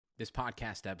This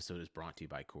podcast episode is brought to you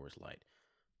by Coors Light.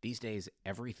 These days,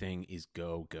 everything is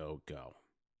go, go, go.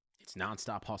 It's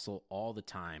nonstop hustle all the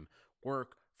time.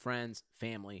 Work, friends,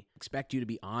 family, expect you to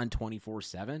be on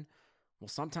 24/7. Well,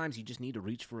 sometimes you just need to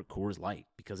reach for a Coors Light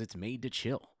because it's made to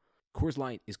chill. Coors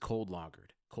Light is cold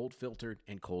lagered, cold filtered,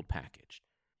 and cold packaged.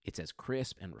 It's as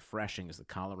crisp and refreshing as the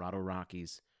Colorado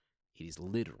Rockies. It is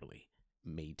literally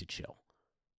made to chill.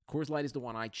 Coors Light is the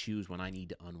one I choose when I need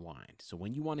to unwind. So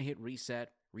when you want to hit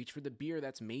reset, reach for the beer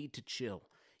that's made to chill.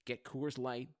 Get Coors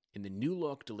Light in the new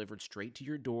look delivered straight to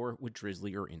your door with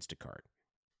Drizzly or Instacart.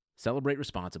 Celebrate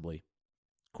responsibly.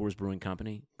 Coors Brewing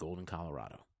Company, Golden,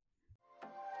 Colorado.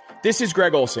 This is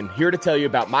Greg Olson, here to tell you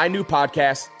about my new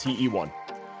podcast, TE1.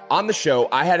 On the show,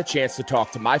 I had a chance to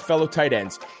talk to my fellow tight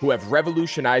ends who have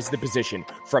revolutionized the position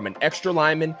from an extra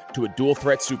lineman to a dual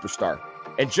threat superstar.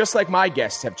 And just like my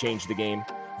guests have changed the game,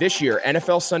 this year,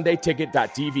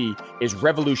 NFLSundayTicket.tv is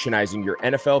revolutionizing your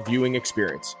NFL viewing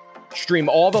experience. Stream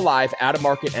all the live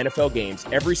out-of-market NFL games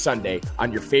every Sunday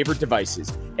on your favorite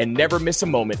devices and never miss a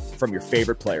moment from your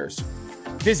favorite players.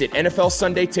 Visit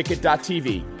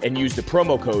NFLSundayTicket.tv and use the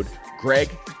promo code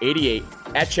GREG88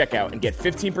 at checkout and get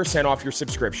 15% off your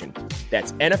subscription.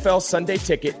 That's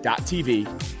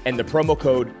NFLSundayTicket.tv and the promo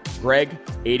code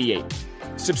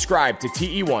GREG88. Subscribe to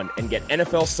TE1 and get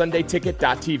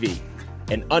NFLSundayTicket.tv.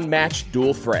 An unmatched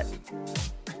dual threat.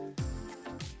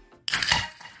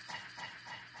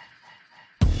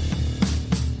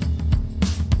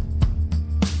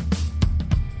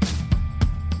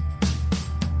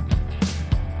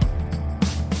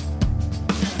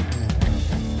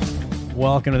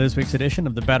 Welcome to this week's edition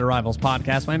of the Better Rivals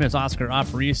podcast. My name is Oscar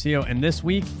Aparicio, and this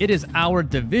week it is our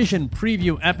division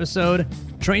preview episode.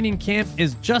 Training camp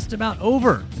is just about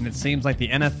over, and it seems like the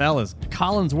NFL is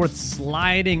Collinsworth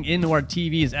sliding into our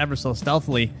TVs ever so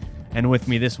stealthily. And with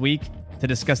me this week to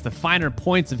discuss the finer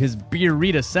points of his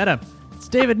Beerita setup, it's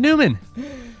David Newman.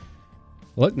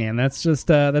 Look, man, that's just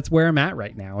that's where I'm at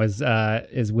right now. Is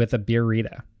with a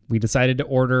Beerita. We decided to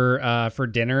order for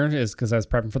dinner is because I was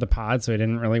prepping for the pod, so I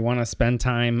didn't really want to spend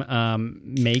time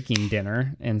making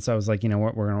dinner. And so I was like, you know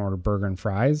what, we're going to order burger and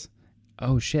fries.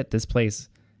 Oh, shit, this place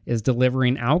is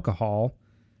delivering alcohol.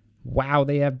 Wow,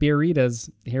 they have Beeritas.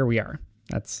 Here we are.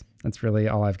 That's really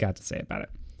all I've got to say about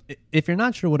it. If you're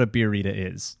not sure what a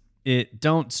Beerita is,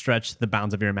 don't stretch the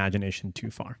bounds of your imagination too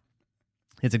far.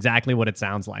 It's exactly what it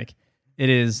sounds like. It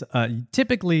is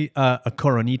typically a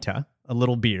Coronita, a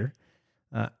little beer.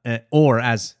 Or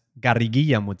as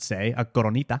Garriguillam would say, a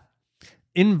coronita,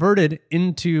 inverted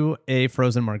into a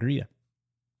frozen margarita.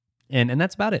 And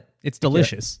that's about it. It's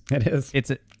delicious. Yeah, it is.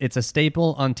 It's a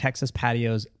staple on Texas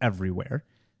patios everywhere.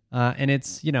 And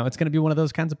it's going to be one of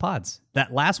those kinds of pods.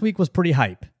 That last week was pretty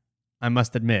hype, I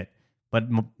must admit. But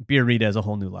Beerita is a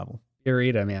whole new level.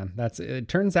 Beerita, man. It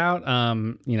turns out,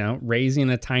 raising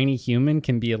a tiny human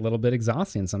can be a little bit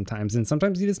exhausting sometimes. And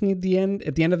sometimes you just need at the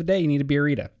end of the day, you need a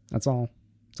Beerita. That's all.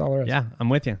 That's all there is. Yeah, I'm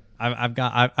with you.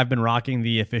 I've been rocking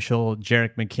the official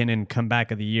Jerick McKinnon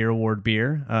Comeback of the Year award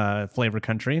beer, Flavor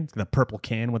Country. It's the purple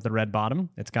can with the red bottom.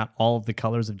 It's got all of the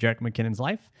colors of Jerick McKinnon's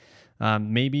life,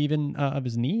 maybe even of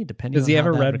his knee, depending. Does on he have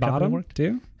how a that red recovery bottom worked.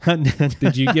 too?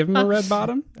 Did you give him a red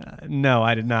bottom? No,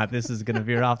 I did not. This is going to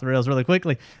veer off the rails really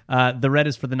quickly. The red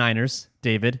is for the Niners,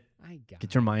 David.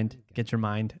 Get your mind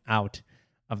out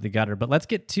of the gutter. But let's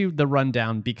get to the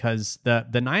rundown because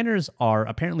the Niners are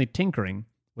apparently tinkering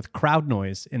with crowd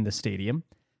noise in the stadium,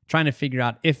 trying to figure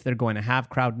out if they're going to have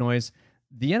crowd noise.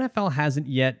 The NFL hasn't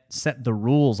yet set the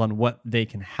rules on what they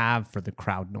can have for the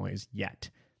crowd noise yet.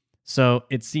 So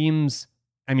it seems,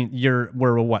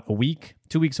 we're a week,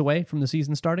 2 weeks away from the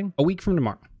season starting? A week from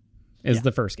tomorrow is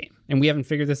the first game. And we haven't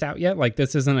figured this out yet. Like,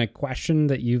 this isn't a question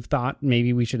that you've thought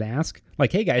maybe we should ask.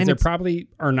 Like, hey, guys, there probably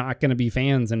are not going to be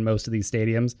fans in most of these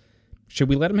stadiums. Should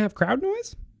we let them have crowd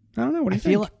noise? I don't know. What do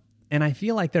you think? And I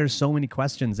feel like there's so many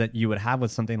questions that you would have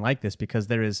with something like this because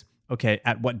there is, okay,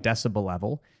 at what decibel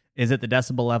level? Is it the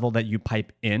decibel level that you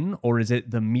pipe in, or is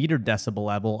it the meter decibel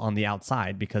level on the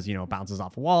outside? Because, it bounces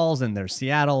off walls and there's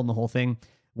Seattle and the whole thing.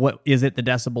 What is it the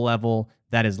decibel level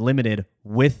that is limited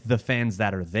with the fans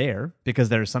that are there? Because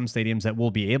there are some stadiums that will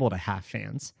be able to have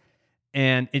fans.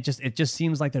 And it just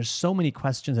seems like there's so many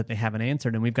questions that they haven't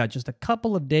answered, and we've got just a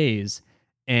couple of days,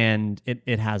 and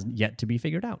it has yet to be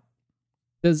figured out.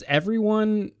 Does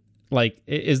everyone,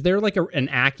 is there an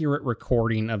accurate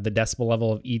recording of the decibel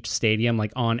level of each stadium,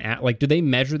 do they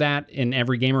measure that in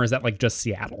every game, or is that just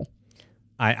Seattle?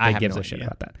 I have gives no a shit idea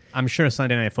about that. I'm sure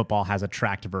Sunday Night Football has a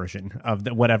tracked version of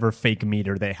whatever fake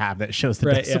meter they have that shows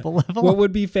the decibel level. What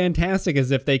would be fantastic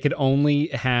is if they could only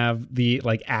have the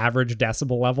like average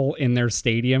decibel level in their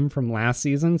stadium from last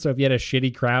season. So if you had a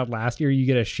shitty crowd last year, you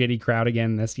get a shitty crowd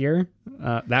again this year.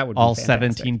 That would be all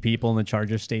fantastic. 17 people in the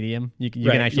Charger Stadium. You can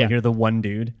actually hear the one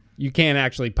dude. You can't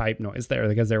actually pipe noise there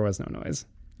because there was no noise.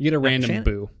 You get a random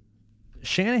boo.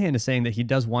 Shanahan is saying that he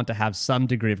does want to have some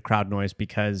degree of crowd noise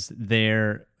because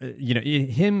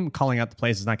him calling out the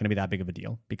plays is not going to be that big of a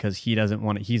deal because he doesn't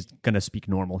want to, he's going to speak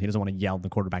normal. He doesn't want to yell in the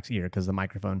quarterback's ear because the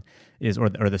microphone is, or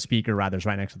the speaker rather, is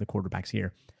right next to the quarterback's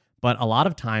ear. But a lot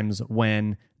of times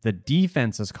when the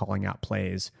defense is calling out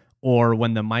plays or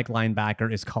when the Mike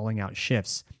linebacker is calling out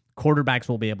shifts, quarterbacks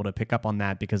will be able to pick up on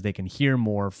that because they can hear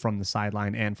more from the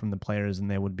sideline and from the players than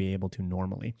they would be able to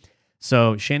normally.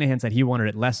 So Shanahan said he wanted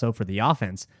it less so for the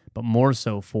offense, but more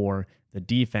so for the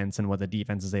defense and what the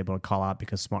defense is able to call out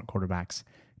because smart quarterbacks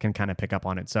can kind of pick up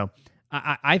on it. So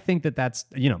I think that that's,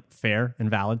 fair and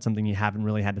valid, something you haven't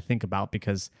really had to think about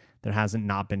because there hasn't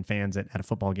not been fans at a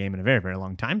football game in a very, very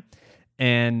long time.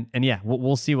 And yeah,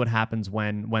 we'll see what happens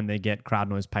when they get crowd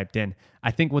noise piped in. I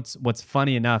think what's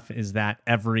funny enough is that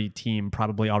every team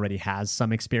probably already has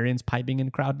some experience piping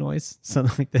in crowd noise. So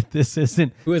like that this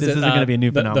isn't going to be a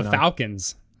new phenomenon. The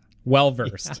Falcons, well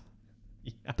versed.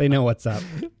 Yeah. They know what's up.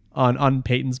 On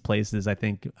Peyton's places, I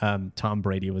think Tom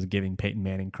Brady was giving Peyton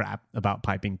Manning crap about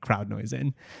piping crowd noise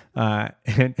in,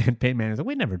 and Peyton Manning was like,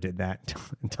 "We never did that."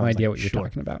 No idea what you're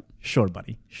talking about. Sure,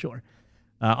 buddy. Sure.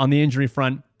 On the injury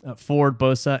front, Ford,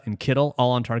 Bosa, and Kittle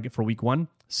all on target for week 1.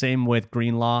 Same with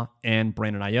Greenlaw and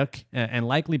Brandon Ayuk, and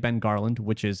likely Ben Garland,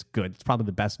 which is good. It's probably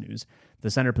the best news.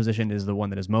 The center position is the one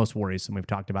that is most worrisome. We've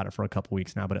talked about it for a couple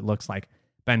weeks now, but it looks like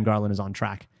Ben Garland is on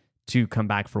track to come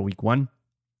back for week 1.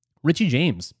 Richie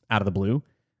James, out of the blue,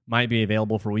 might be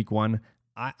available for week 1.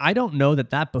 I don't know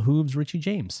that behooves Richie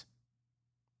James.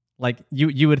 Like,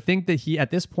 you would think that he,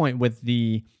 at this point with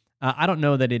the... I don't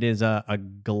know that it is a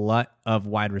glut of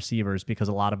wide receivers because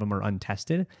a lot of them are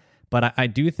untested, but I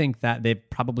do think that they've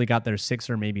probably got their 6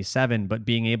 or maybe 7, but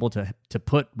being able to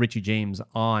put Richie James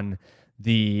on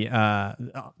the,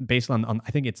 based on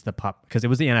I think it's the PUP, because it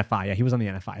was the NFI. Yeah, he was on the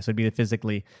NFI, so it'd be the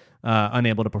physically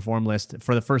unable to perform list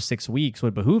for the first 6 weeks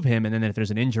would behoove him, and then if there's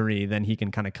an injury, then he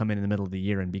can kind of come in the middle of the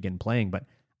year and begin playing, but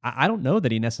I don't know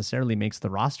that he necessarily makes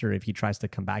the roster if he tries to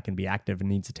come back and be active and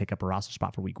needs to take up a roster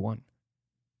spot for week 1.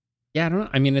 Yeah, I don't know.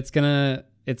 I mean, it's gonna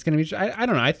be. I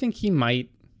don't know. I think he might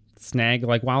snag,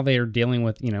 like, while they are dealing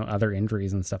with other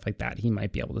injuries and stuff like that, he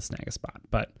might be able to snag a spot.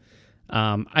 But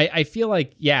I feel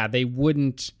like they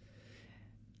wouldn't.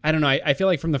 I don't know. I feel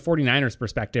like from the 49ers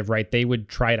perspective, right? They would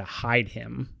try to hide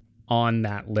him on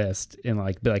that list and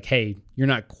be like, hey, you're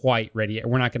not quite ready yet.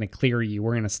 We're not going to clear you.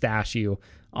 We're going to stash you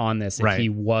on this if he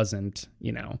wasn't,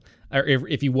 or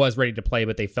if he was ready to play,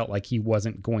 but they felt like he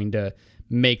wasn't going to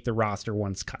make the roster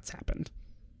once cuts happened.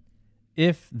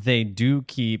 If they do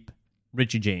keep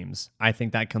Richie James, I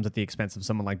think that comes at the expense of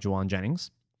someone like Juwan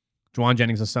Jennings. Juwan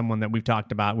Jennings is someone that we've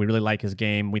talked about. We really like his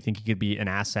game. We think he could be an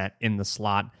asset in the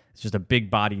slot. It's just a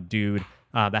big-bodied dude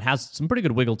that has some pretty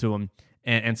good wiggle to him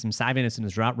and some savviness in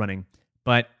his route running.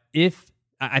 But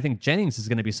I think Jennings is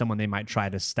going to be someone they might try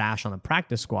to stash on the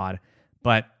practice squad,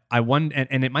 but I wonder,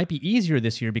 and it might be easier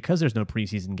this year because there's no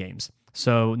preseason games.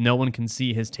 So no one can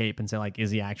see his tape and say, like,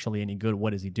 is he actually any good?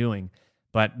 What is he doing?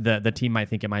 But the team might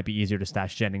think it might be easier to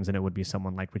stash Jennings than it would be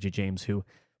someone like Richie James, who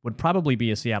would probably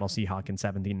be a Seattle Seahawk in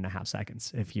 17 and a half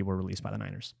seconds if he were released by the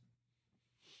Niners.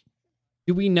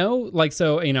 Do we know,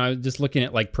 just looking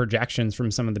at projections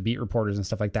from some of the beat reporters and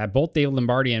stuff like that, both Dave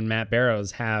Lombardi and Matt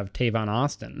Barrows have Tavon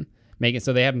Austin, make it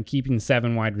so they have him keeping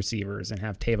 7 wide receivers and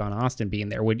have Tavon Austin being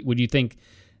there. Would you think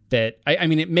that, I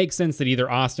mean, it makes sense that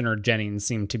either Austin or Jennings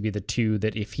seem to be the two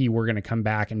that if he were going to come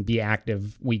back and be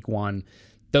active week 1,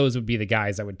 those would be the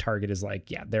guys I would target as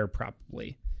they're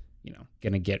probably,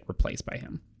 going to get replaced by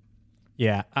him.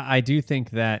 Yeah, I do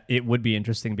think that it would be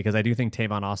interesting because I do think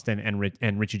Tavon Austin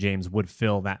and Richie James would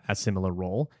fill a similar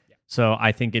role. Yeah. So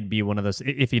I think it'd be one of those,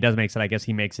 if he does make it, I guess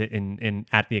he makes it in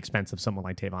at the expense of someone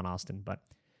like Tavon Austin. But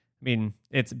I mean,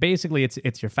 it's basically,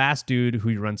 it's your fast dude who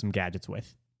you run some gadgets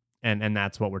with. And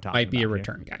that's what we're talking about. Might be a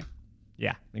return guy.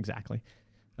 Yeah, exactly.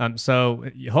 So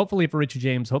hopefully for Richie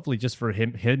James, hopefully just for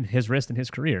him, his wrist and his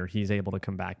career, he's able to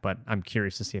come back. But I'm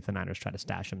curious to see if the Niners try to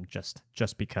stash him just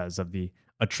because of the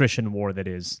attrition war that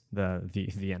is the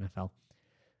NFL.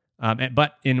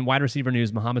 But in wide receiver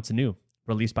news, Mohamed Sanu,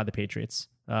 released by the Patriots.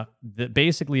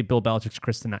 Basically, Bill Belichick's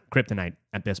kryptonite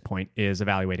at this point is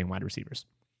evaluating wide receivers.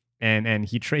 And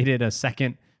he traded a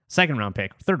second round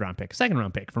pick for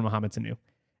Mohamed Sanu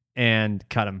and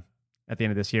cut him at the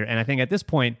end of this year. And I think at this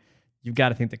point, you've got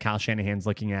to think that Kyle Shanahan's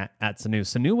looking at Sanu.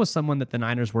 Sanu was someone that the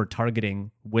Niners were targeting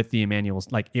with the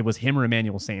Emmanuel's, like it was him or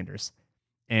Emmanuel Sanders.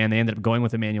 And they ended up going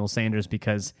with Emmanuel Sanders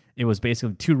because it was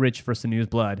basically too rich for Sanu's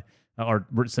blood, or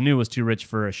Sanu was too rich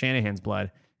for Shanahan's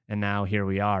blood. And now here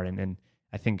we are. And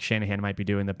I think Shanahan might be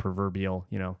doing the proverbial,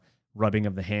 rubbing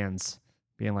of the hands,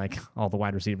 being like, all the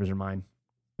wide receivers are mine.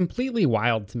 Completely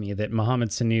wild to me that Mohamed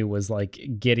Sanu was like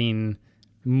getting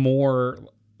more,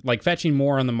 like fetching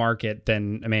more on the market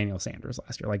than Emmanuel Sanders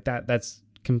last year. Like that's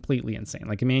completely insane.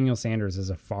 Like Emmanuel Sanders is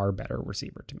a far better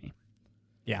receiver to me.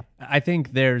 Yeah, I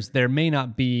think there may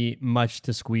not be much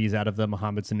to squeeze out of the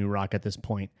Mohamed Sanu rock at this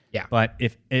point. Yeah. But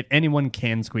if anyone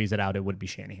can squeeze it out, it would be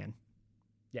Shanahan.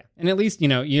 Yeah. And at least,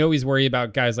 you always worry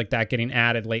about guys like that getting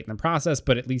added late in the process,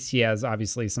 but at least he has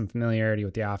obviously some familiarity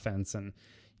with the offense, and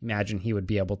imagine he would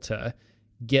be able to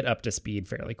get up to speed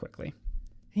fairly quickly.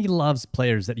 He loves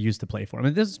players that used to play for him.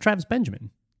 And this is Travis Benjamin.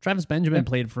 Travis Benjamin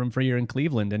played for him for a year in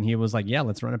Cleveland, and he was like, yeah,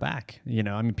 let's run it back.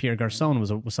 Pierre Garçon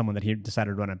was someone that he decided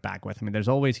to run it back with. I mean,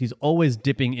 he's always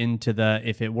dipping into the,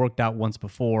 if it worked out once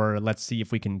before, let's see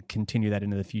if we can continue that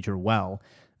into the future well.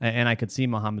 And I could see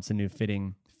Mohamed Sanu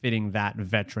fitting that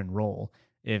veteran role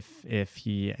if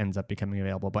he ends up becoming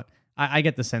available. But I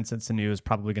get the sense that Sanu is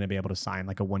probably going to be able to sign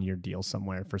like a 1-year deal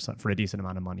somewhere for a decent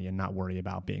amount of money and not worry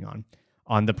about being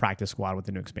on the practice squad with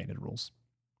the new expanded rules.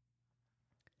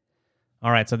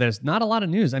 All right, so there's not a lot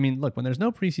of news. I mean, look, when there's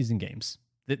no preseason games,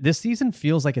 this season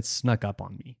feels like it's snuck up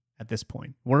on me at this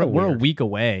point. We're a week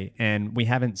away, and we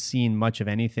haven't seen much of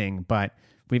anything, but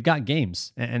we've got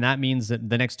games, and that means that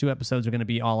the next 2 episodes are going to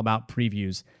be all about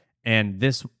previews, and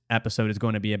this episode is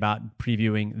going to be about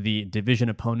previewing the division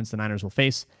opponents the Niners will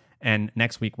face, and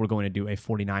next week we're going to do a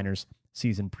 49ers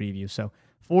season preview. So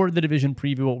for the division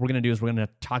preview, what we're going to do is we're going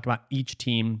to talk about each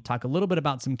team, talk a little bit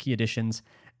about some key additions,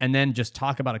 and then just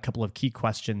talk about a couple of key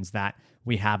questions that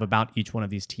we have about each one of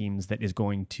these teams that is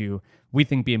going to, we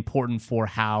think, be important for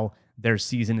how their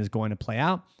season is going to play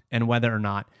out and whether or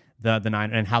not the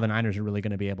Niners and how the Niners are really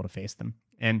going to be able to face them.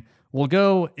 And we'll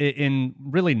go in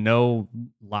really no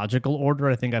logical order.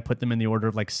 I think I put them in the order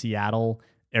of like Seattle,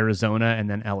 Arizona, and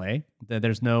then LA.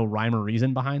 There's no rhyme or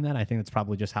reason behind that. I think that's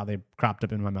probably just how they cropped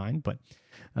up in my mind. But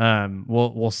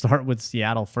we'll start with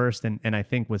Seattle first. And I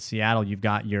think with Seattle, you've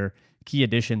got your key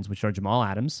additions, which are Jamal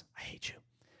Adams. I hate you.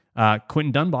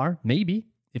 Quentin Dunbar, maybe,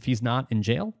 if he's not in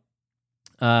jail.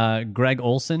 Greg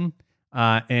Olsen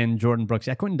and Jordan Brooks.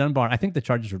 Yeah, Quentin Dunbar, I think the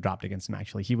charges were dropped against him,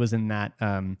 actually. He was in that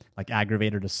like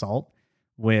aggravated assault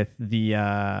with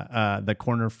the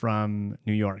corner from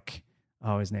New York.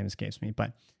 Oh, his name escapes me.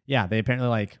 But yeah, they apparently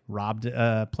like robbed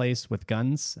a place with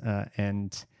guns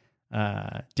and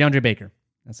DeAndre Baker.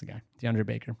 That's the guy, DeAndre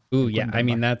Baker. Ooh, yeah. I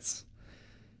mean, that's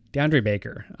DeAndre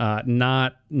Baker.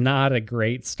 Not a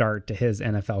great start to his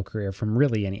NFL career from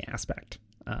really any aspect.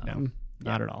 No,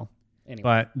 not at all. Anyway.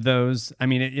 But those, I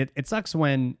mean, it sucks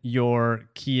when your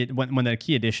when the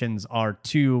key additions are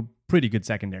 2 pretty good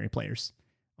secondary players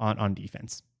on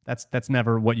defense. That's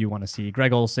never what you want to see.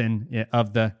 Greg Olsen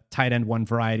of the tight end 1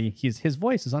 variety. His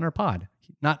voice is on our pod.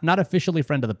 Not officially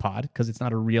friend of the pod because it's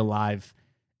not a real live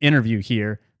interview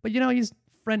here. But he's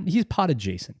pod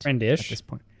adjacent. Friendish at this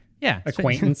point. Yeah,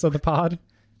 acquaintance of the pod.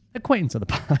 Acquaintance of the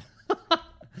pod.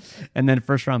 And then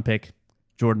first round pick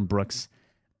Jordan Brooks.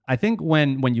 I think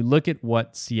when you look at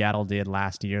what Seattle did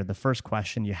last year, the first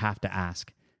question you have to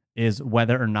ask is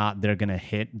whether or not they're going to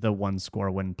hit the 1-score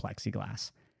win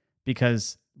plexiglass.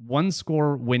 Because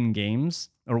 1-score win games,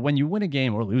 or when you win a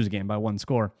game or lose a game by 1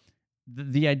 score,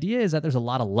 the idea is that there's a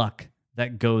lot of luck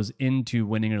that goes into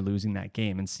winning or losing that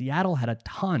game. And Seattle had a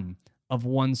ton of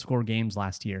 1-score games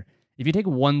last year. If you take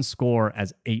 1 score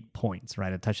as 8 points,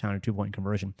 right, a touchdown or 2-point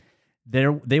conversion, they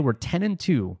were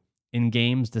 10-2 in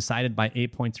games decided by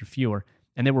 8 points or fewer,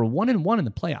 and they were 1-1 in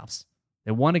the playoffs.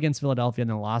 They won against Philadelphia and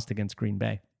then lost against Green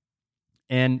Bay.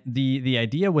 And the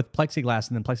idea with plexiglass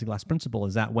and the plexiglass principle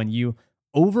is that when you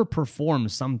overperform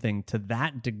something to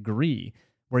that degree,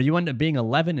 where you end up being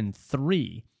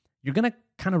 11-3, you're going to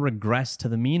kind of regress to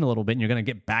the mean a little bit, and you're going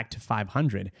to get back to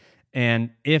 500. And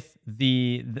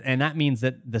and that means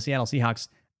that the Seattle Seahawks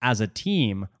as a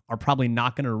team are probably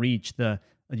not going to reach the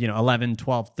 11,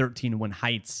 12, 13 win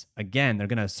heights again. They're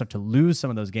going to start to lose some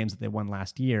of those games that they won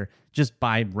last year just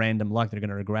by random luck. They're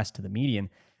going to regress to the median,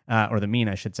 or the mean,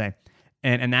 I should say.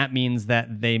 And that means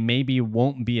that they maybe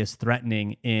won't be as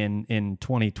threatening in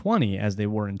 2020 as they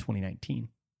were in 2019.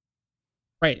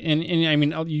 Right. And I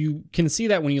mean, you can see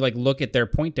that when you like look at their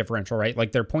point differential, right?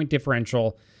 Like their point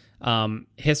differential,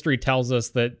 history tells us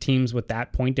that teams with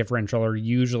that point differential are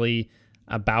usually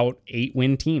about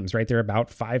 8-win teams, right? They're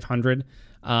about 500.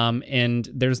 And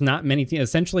there's not many teams.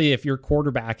 Essentially, if your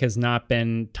quarterback has not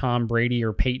been Tom Brady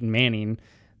or Peyton Manning,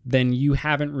 then you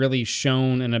haven't really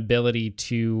shown an ability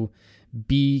to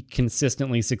be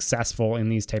consistently successful in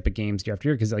these type of games year after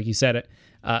year. Because like you said,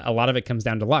 a lot of it comes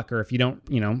down to luck. Or if you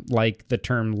don't, like the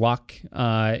term luck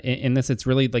in this, it's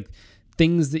really like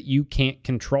things that you can't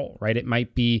control, right? It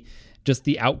might be just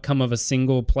the outcome of a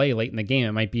single play late in the game.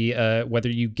 It might be whether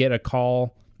you get a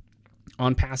call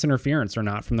on pass interference or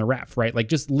not from the ref, right? Like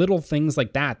just little things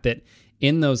like that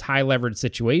in those high leverage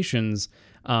situations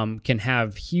can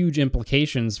have huge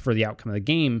implications for the outcome of the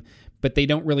game, but they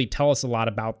don't really tell us a lot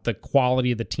about the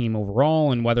quality of the team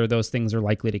overall and whether those things are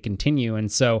likely to continue.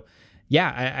 And so,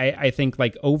 yeah, I think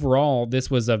like overall, this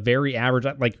was a very average,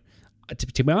 like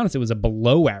to be honest, it was a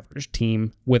below average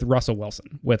team with Russell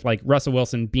Wilson, with like Russell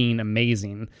Wilson being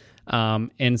amazing.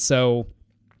 And so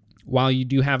while you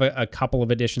do have a couple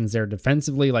of additions there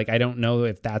defensively, like I don't know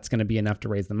if that's going to be enough to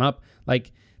raise them up.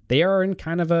 Like they are in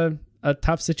kind of a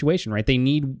tough situation, right? They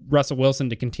need Russell Wilson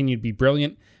to continue to be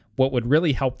brilliant. What would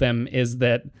really help them is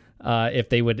that if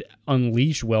they would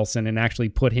unleash Wilson and actually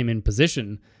put him in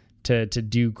position to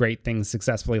do great things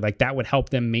successfully, like that would help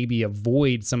them maybe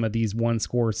avoid some of these one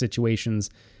score situations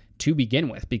to begin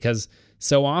with, because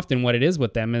so often what it is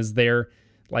with them is they're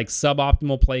like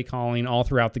suboptimal play calling all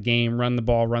throughout the game, run the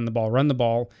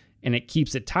ball, and it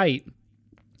keeps it tight.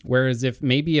 Whereas if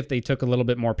they took a little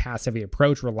bit more pass heavy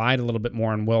approach, relied a little bit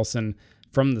more on Wilson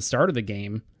from the start of the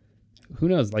game, who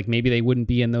knows, like maybe they wouldn't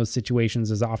be in those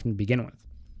situations as often to begin with.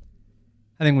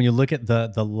 I think when you look at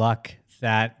the luck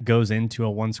that goes into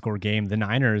a one-score game, the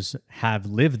Niners have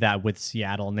lived that with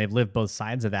Seattle, and they've lived both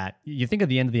sides of that. You think of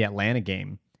the end of the Atlanta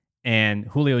game, and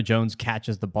Julio Jones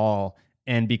catches the ball,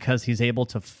 and because he's able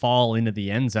to fall into the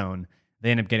end zone,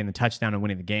 they end up getting the touchdown and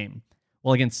winning the game.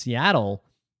 Well, against Seattle,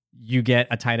 you get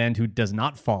a tight end who does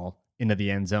not fall into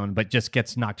the end zone, but just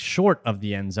gets knocked short of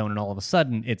the end zone, and all of a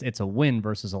sudden, it's a win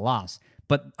versus a loss.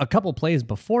 But a couple plays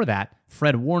before that,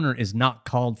 Fred Warner is not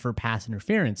called for pass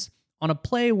interference on a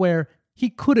play where he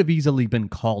could have easily been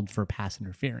called for pass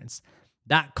interference.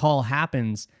 That call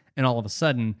happens, and all of a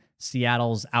sudden,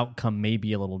 Seattle's outcome may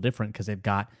be a little different because they've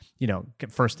got,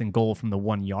 first and goal from the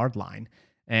 1 yard line.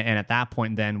 And at that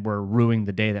point, then we're ruining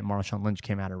the day that Marshawn Lynch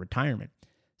came out of retirement.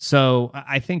 So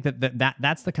I think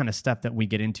that's the kind of stuff that we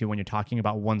get into when you're talking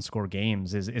about one-score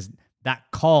games is that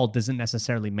call doesn't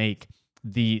necessarily make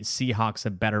the Seahawks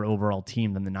a better overall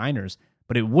team than the Niners,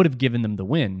 but it would have given them the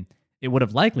win. It would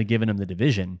have likely given them the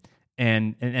division.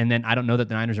 And then I don't know that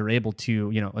the Niners are able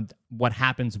to, what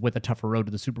happens with a tougher road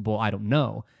to the Super Bowl, I don't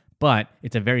know. But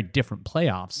it's a very different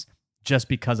playoffs just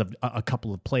because of a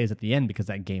couple of plays at the end because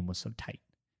that game was so tight.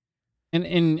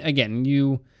 And again,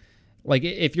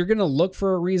 if you're going to look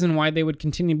for a reason why they would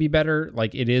continue to be better,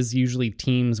 like it is usually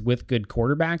teams with good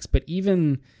quarterbacks, but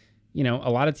even,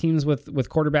 a lot of teams with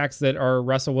quarterbacks that are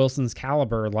Russell Wilson's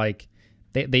caliber, like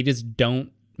they just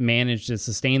don't manage to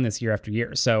sustain this year after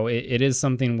year. So it is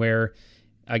something where,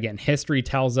 again, history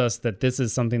tells us that this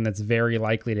is something that's very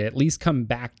likely to at least come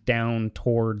back down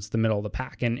towards the middle of the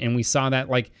pack. And we saw that,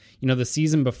 the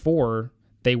season before,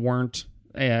 they weren't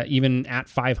even at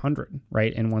 500,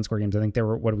 right, in one-score games. I think they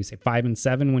were,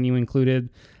 5-7 when you included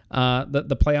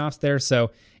the playoffs there.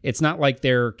 So it's not like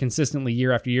they're consistently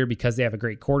year after year because they have a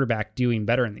great quarterback doing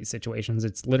better in these situations.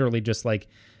 It's literally just like,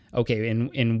 okay,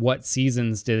 in what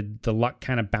seasons did the luck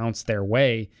kind of bounce their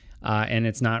way? And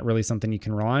it's not really something you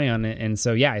can rely on. And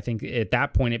so, yeah, I think at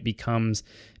that point it becomes,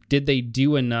 did they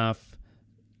do enough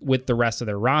with the rest of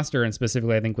their roster, and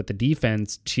specifically I think with the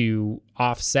defense, to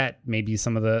offset maybe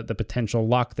some of the potential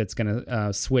luck that's going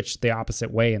to switch the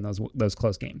opposite way in those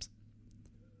close games?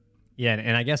 Yeah,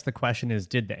 and I guess the question is,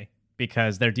 did they?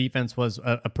 Because their defense was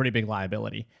a pretty big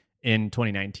liability in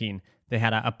 2019. They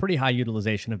had a pretty high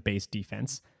utilization of base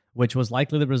defense, which was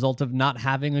likely the result of not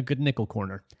having a good nickel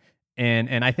corner.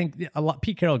 And I think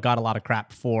Pete Carroll got a lot of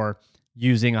crap for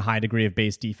using a high degree of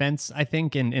base defense, I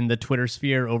think, in the Twitter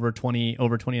sphere over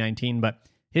 2019, but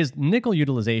his nickel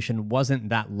utilization wasn't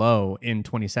that low in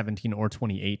 2017 or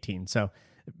 2018. So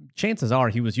chances are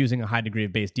he was using a high degree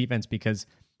of base defense because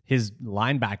his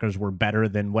linebackers were better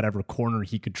than whatever corner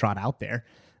he could trot out there.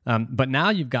 But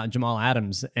now you've got Jamal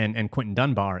Adams and Quentin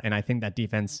Dunbar, and I think that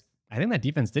defense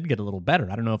did get a little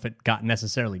better. I don't know if it got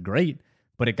necessarily great,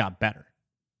 but it got better.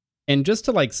 And just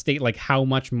to state how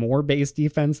much more base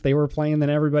defense they were playing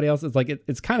than everybody else, it's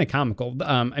it's kind of comical.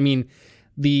 I mean,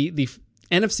 the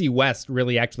NFC West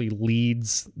really actually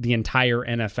leads the entire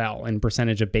NFL in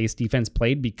percentage of base defense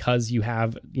played, because you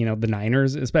have, the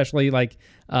Niners, especially like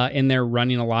in there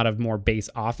running a lot of more base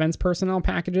offense personnel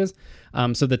packages.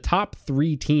 So the top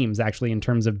 3 teams actually in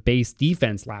terms of base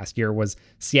defense last year was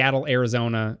Seattle,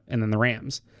 Arizona, and then the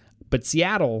Rams. But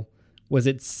Seattle was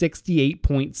at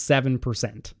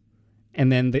 68.7%.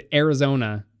 And then the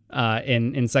Arizona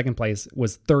in second place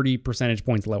was 30 percentage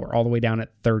points lower, all the way down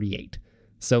at 38.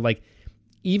 So like,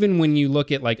 even when you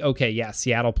look at like, okay, yeah,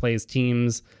 Seattle plays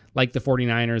teams like the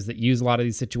 49ers that use a lot of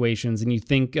these situations, and you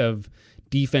think of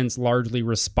defense largely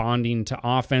responding to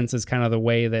offense as kind of the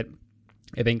way that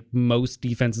I think most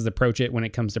defenses approach it when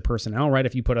it comes to personnel, right?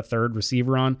 If you put a third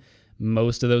receiver on,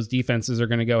 most of those defenses are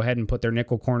going to go ahead and put their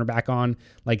nickel cornerback on.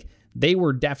 Like, they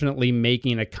were definitely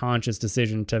making a conscious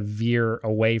decision to veer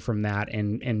away from that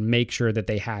and make sure that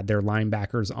they had their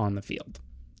linebackers on the field.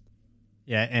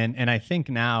 Yeah, and I think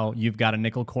now you've got a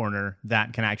nickel corner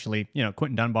that can actually,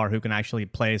 Quentin Dunbar, who can actually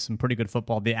play some pretty good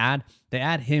football. They add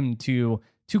him to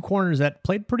 2 corners that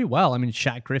played pretty well. I mean,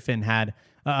 Shaq Griffin had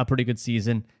a pretty good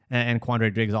season, and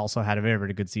Quandre Diggs also had a very,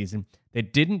 very good season. They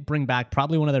didn't bring back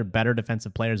probably one of their better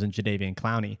defensive players in Jadeveon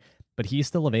Clowney, but he's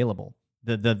still available.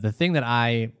 The thing that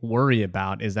I worry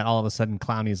about is that all of a sudden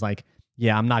Clowney's like,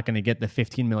 yeah, I'm not going to get the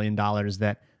 $15 million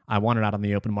that I wanted out on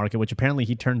the open market, which apparently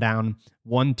he turned down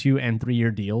 1, 2, and 3-year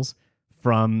deals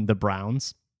from the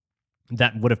Browns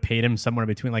that would have paid him somewhere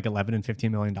between like $11 and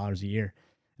 $15 million a year. And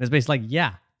it's basically like,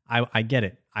 yeah, I get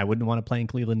it. I wouldn't want to play in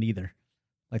Cleveland either.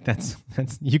 Like that's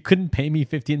you couldn't pay me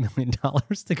 $15 million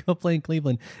to go play in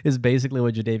Cleveland is basically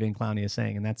what Jadeveon Clowney is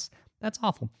saying, and that's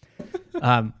awful.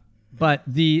 But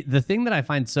the thing that I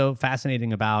find so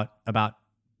fascinating about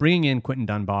bringing in Quentin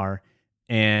Dunbar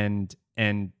and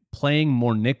playing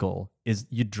more nickel is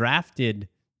you drafted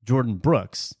Jordan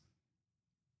Brooks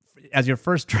as your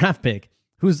first draft pick,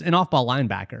 who's an off-ball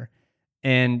linebacker.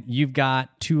 And you've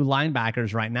got 2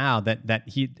 linebackers right now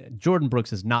Jordan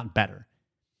Brooks is not better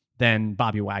than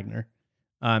Bobby Wagner.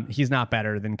 He's not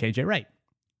better than KJ Wright.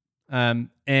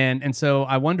 And so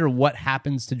I wonder what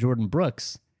happens to Jordan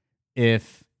Brooks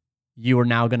if you are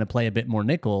now going to play a bit more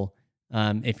nickel,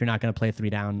 if you're not going to play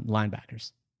 3-down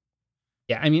linebackers.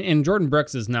 Yeah, I mean, and Jordan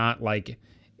Brooks is not like,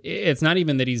 it's not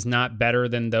even that he's not better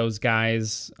than those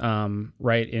guys,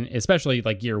 right? And especially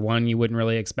like year 1, you wouldn't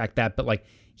really expect that, but like,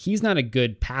 he's not a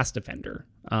good pass defender.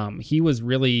 He was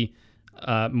really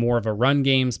more of a run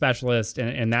game specialist,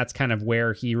 and that's kind of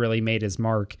where he really made his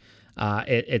mark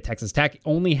at Texas Tech.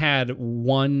 Only had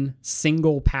 1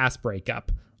 single pass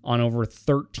breakup on over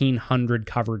 1,300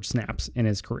 coverage snaps in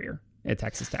his career at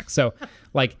Texas Tech. So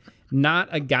like, not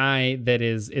a guy that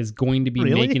is going to be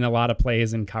making a lot of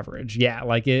plays in coverage. Yeah,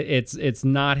 like it's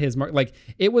not his mark. Like,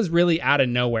 it was really out of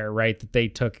nowhere, right, that they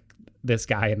took this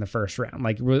guy in the first round.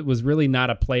 Like, it was really not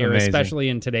a player, especially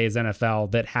in today's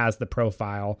NFL, that has the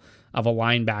profile of a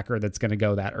linebacker that's going to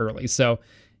go that early. So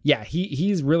yeah,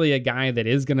 he's really a guy that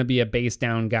is going to be a base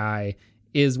down guy,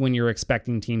 is when you're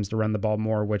expecting teams to run the ball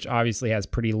more, which obviously has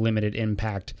pretty limited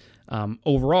impact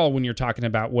overall when you're talking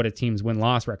about what a team's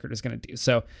win-loss record is going to do.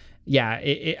 So yeah,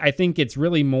 I think it's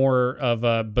really more of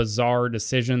a bizarre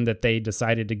decision that they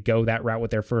decided to go that route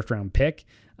with their first round pick.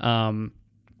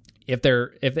 If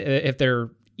they're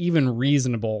even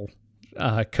reasonable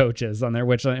coaches on there,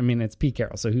 which, I mean, it's Pete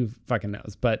Carroll, so who fucking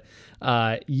knows? But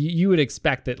you would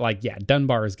expect that, like, yeah,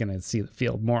 Dunbar is going to see the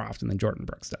field more often than Jordan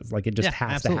Brooks does. Like, it just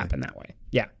has to happen that way.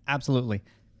 Yeah, absolutely.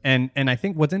 And I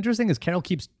think what's interesting is Carroll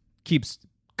keeps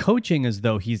coaching as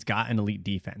though he's got an elite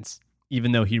defense,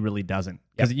 even though he really doesn't.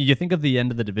 Because you think of the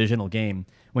end of the divisional game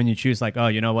when you choose like, oh,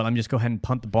 you know what, I'm just go ahead and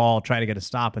punt the ball, try to get a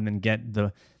stop, and then get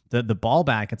the ball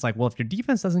back. It's like, well, if your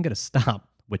defense doesn't get a stop,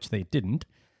 which they didn't,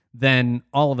 then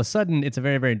all of a sudden it's a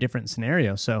very, very different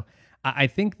scenario. So I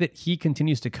think that he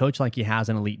continues to coach like he has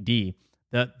an elite D.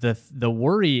 The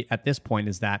worry at this point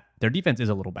is that their defense is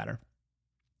a little better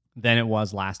than it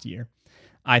was last year.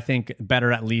 I think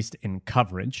better at least in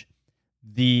coverage.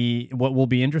 What will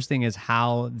be interesting is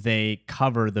how they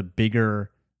cover the bigger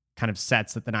kind of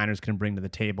sets that the Niners can bring to the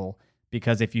table.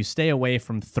 Because if you stay away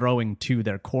from throwing to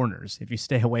their corners, if you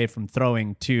stay away from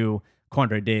throwing to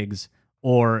Quandre Diggs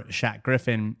or Shaq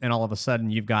Griffin, and all of a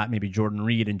sudden you've got maybe Jordan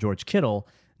Reed and George Kittle,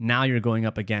 now you're going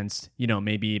up against,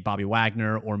 maybe Bobby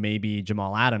Wagner or maybe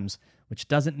Jamal Adams, which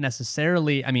doesn't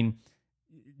necessarily, I mean,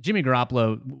 Jimmy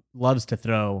Garoppolo loves to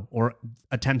throw or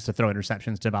attempts to throw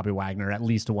interceptions to Bobby Wagner at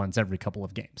least once every couple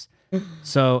of games.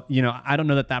 So, I don't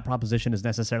know that proposition is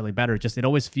necessarily better. Just it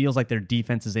always feels like their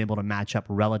defense is able to match up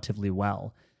relatively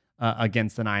well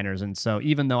against the Niners. And so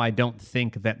even though I don't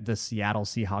think that the Seattle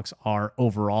Seahawks are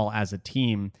overall as a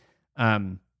team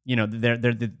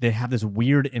they have this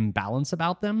weird imbalance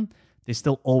about them, they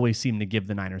still always seem to give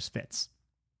the Niners fits.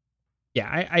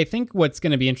 Yeah, I think what's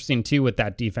going to be interesting too with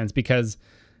that defense, because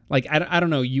like, I don't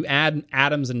know, you add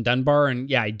Adams and Dunbar, and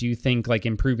yeah, I do think like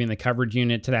improving the coverage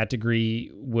unit to that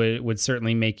degree would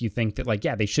certainly make you think that like,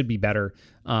 yeah, they should be better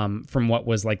from what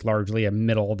was like largely a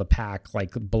middle of the pack,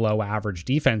 like below average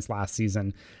defense last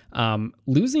season.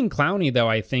 Losing Clowney though,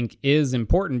 I think is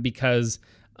important because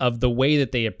of the way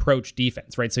that they approach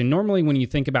defense, right? So normally when you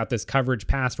think about this coverage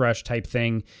pass rush type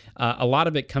thing, a lot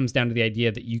of it comes down to the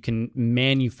idea that you can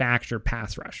manufacture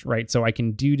pass rush, right? So I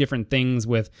can do different things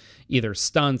with either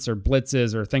stunts or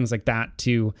blitzes or things like that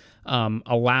to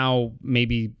allow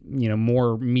maybe,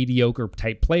 more mediocre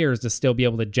type players to still be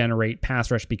able to generate pass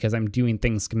rush because I'm doing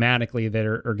things schematically that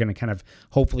are going to kind of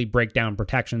hopefully break down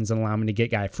protections and allow me to get a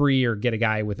guy free or get a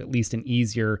guy with at least an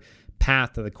easier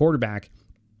path to the quarterback.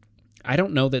 I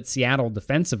don't know that Seattle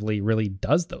defensively really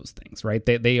does those things, right?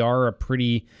 They are a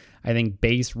pretty, I think,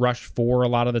 base rush for a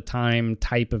lot of the time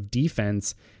type of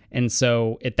defense. And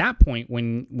so at that point,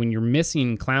 when you're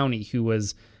missing Clowney, who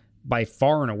was by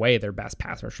far and away their best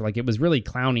pass rusher, like it was really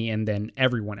Clowney and then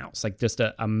everyone else, like just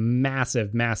a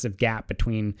massive, massive gap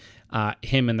between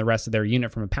him and the rest of their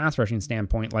unit from a pass rushing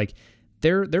standpoint, like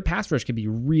their pass rush could be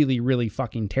really, really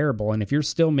fucking terrible. And if you're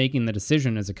still making the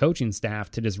decision as a coaching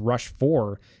staff to just rush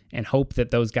 4 and hope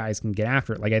that those guys can get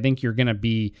after it, like I think you're going to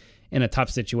be in a tough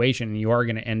situation, and you are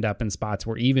going to end up in spots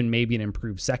where even maybe an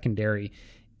improved secondary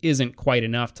isn't quite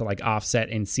enough to like offset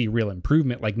and see real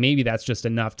improvement. Like maybe that's just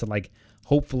enough to like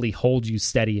hopefully hold you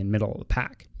steady in middle of the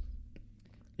pack.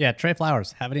 Yeah, Trey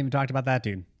Flowers. Haven't even talked about that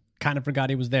dude. Kind of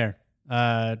forgot he was there.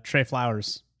 Trey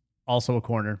Flowers, also a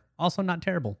corner. Also not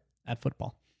terrible at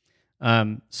football.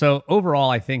 So overall,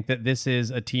 I think that this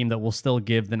is a team that will still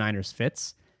give the Niners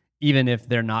fits, even if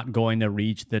they're not going to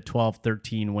reach the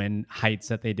 12-13 win heights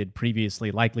that they did previously,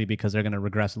 likely because they're going to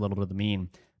regress a little to the mean.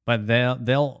 But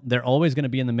they're always going to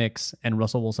be in the mix, and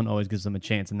Russell Wilson always gives them a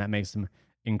chance, and that makes them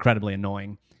incredibly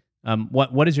annoying.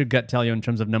 What does your gut tell you in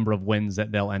terms of number of wins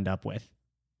that they'll end up with?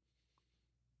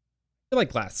 I feel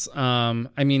like less.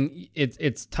 I mean,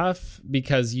 it's tough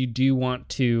because you do want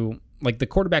to, like, the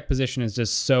quarterback position is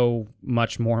just so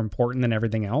much more important than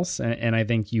everything else. And I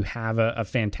think you have a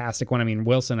fantastic one. I mean,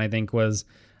 Wilson, I think, was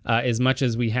as much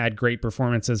as we had great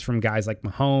performances from guys like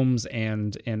Mahomes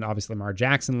and obviously Lamar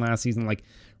Jackson last season, like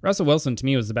Russell Wilson to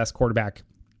me was the best quarterback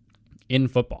in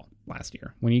football last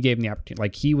year when you gave him the opportunity.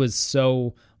 Like, he was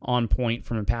so on point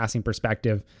from a passing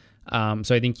perspective.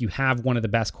 So I think you have one of the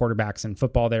best quarterbacks in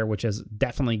football there, which is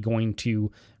definitely going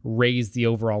to raise the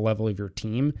overall level of your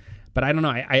team. But I don't know.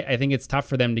 I think it's tough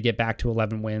for them to get back to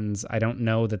 11 wins. I don't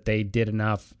know that they did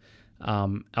enough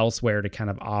elsewhere to kind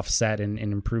of offset and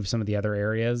improve some of the other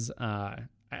areas.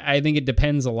 I think it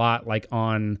depends a lot like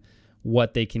on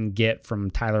what they can get from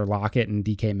Tyler Lockett and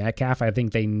DK Metcalf. I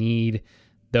think they need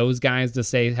those guys to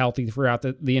stay healthy throughout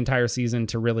the entire season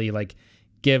to really like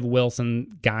give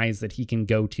Wilson guys that he can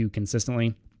go to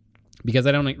consistently, because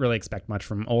I don't really expect much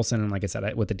from Olsen. And like I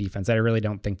said, with the defense, I really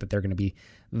don't think that they're going to be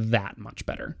that much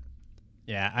better.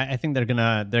 Yeah, I think they're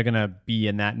gonna be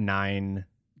in that 9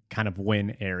 kind of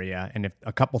win area, and if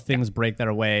a couple things break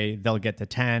their way, they'll get to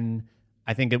 10.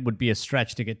 I think it would be a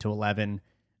stretch to get to 11,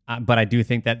 but I do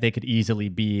think that they could easily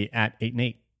be at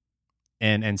 8-8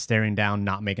 and staring down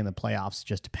not making the playoffs,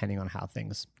 just depending on how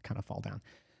things kind of fall down.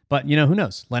 But who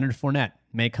knows? Leonard Fournette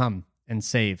may come and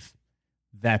save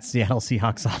that Seattle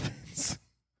Seahawks offense.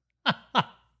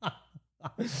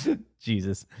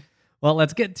 Jesus. Well,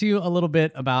 let's get to a little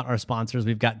bit about our sponsors.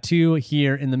 We've got 2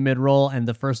 here in the mid-roll, and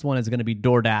the first one is going to be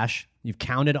DoorDash. You've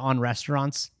counted on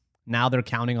restaurants. Now they're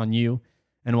counting on you.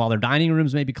 And while their dining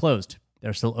rooms may be closed,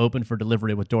 they're still open for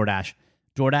delivery with DoorDash.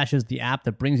 DoorDash is the app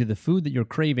that brings you the food that you're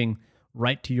craving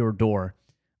right to your door.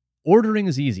 Ordering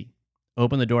is easy.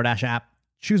 Open the DoorDash app,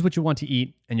 choose what you want to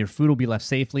eat, and your food will be left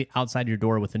safely outside your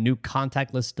door with a new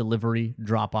contactless delivery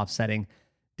drop-off setting.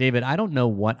 David, I don't know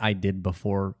what I did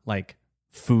before, like,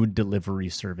 food delivery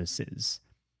services,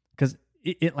 because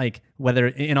it like, whether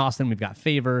in Austin we've got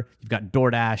Favor, you've got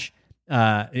DoorDash,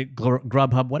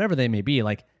 Grubhub, whatever they may be,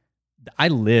 like I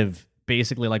live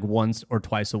basically like once or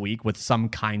twice a week with some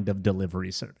kind of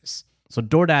delivery service. So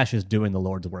DoorDash is doing the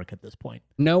Lord's work at this point.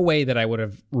 No way that I would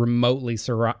have remotely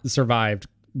survived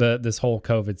this whole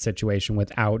COVID situation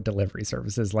without delivery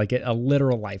services. Like a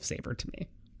literal lifesaver to me.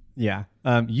 Yeah.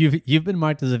 You've been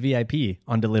marked as a VIP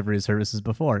on delivery services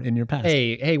before in your past.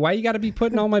 Hey, why you got to be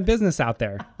putting all my business out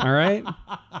there? All right.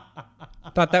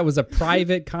 Thought that was a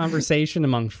private conversation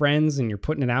among friends and you're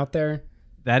putting it out there.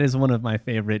 That is one of my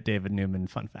favorite David Newman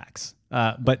fun facts.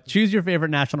 But choose your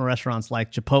favorite national restaurants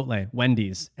like Chipotle,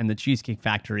 Wendy's, and the Cheesecake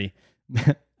Factory.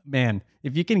 Man,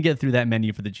 if you can get through that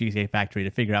menu for the Cheesecake Factory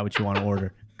to figure out what you want to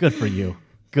order, good for you.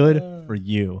 Good for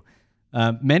you.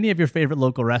 Many of your favorite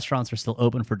local restaurants are still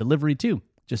open for delivery too.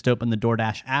 Just open the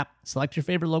DoorDash app, select your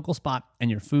favorite local spot,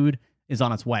 and your food is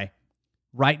on its way.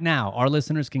 Right now, our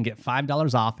listeners can get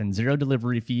 $5 off and zero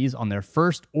delivery fees on their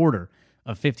first order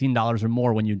of $15 or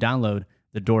more when you download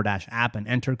the DoorDash app and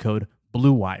enter code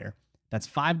BLUEWIRE. That's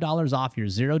 $5 off your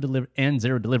zero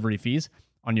delivery fees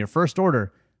on your first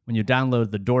order when you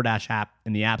download the DoorDash app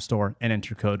in the App Store and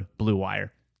enter code BLUEWIRE.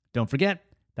 Don't forget,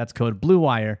 that's code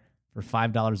BLUEWIRE for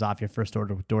 $5 off your first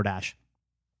order with DoorDash.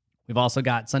 We've also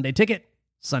got Sunday Ticket.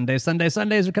 Sundays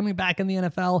are coming back in the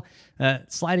NFL,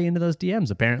 sliding into those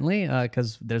DMs apparently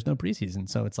because there's no preseason.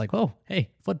 So it's like, oh, hey,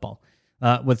 football.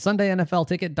 With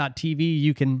SundayNFLTicket.tv,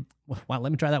 you can, wow,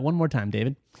 let me try that one more time,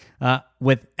 David.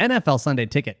 With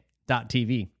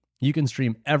NFLSundayTicket.tv, you can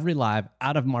stream every live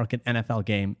out-of-market NFL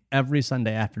game every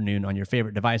Sunday afternoon on your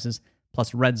favorite devices,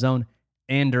 plus Red Zone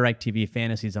and DirecTV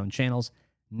Fantasy Zone channels.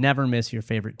 Never miss your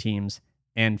favorite teams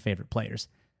and favorite players.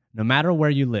 No matter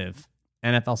where you live,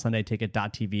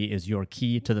 NFLSundayTicket.tv is your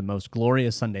key to the most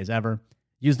glorious Sundays ever.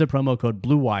 Use the promo code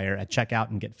BLUEWIRE at checkout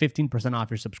and get 15%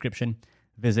 off your subscription.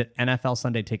 Visit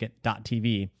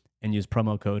NFLSundayTicket.tv and use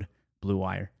promo code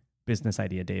BLUEWIRE. Business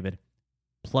idea, David.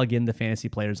 Plug in the fantasy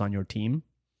players on your team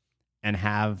and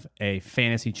have a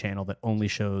fantasy channel that only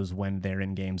shows when they're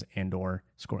in games and or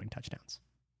scoring touchdowns.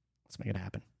 Let's make it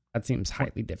happen. That seems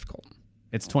highly difficult.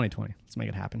 It's 2020. Let's make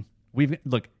it happen.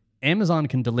 Look, Amazon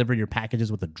can deliver your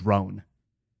packages with a drone.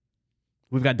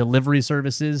 We've got delivery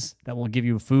services that will give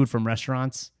you food from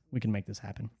restaurants. We can make this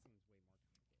happen.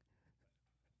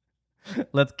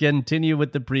 Let's continue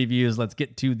with the previews. Let's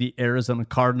get to the Arizona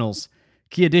Cardinals.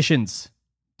 Key additions: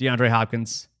 DeAndre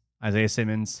Hopkins, Isaiah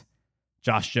Simmons,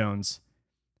 Josh Jones.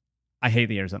 I hate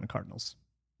the Arizona Cardinals.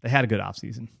 They had a good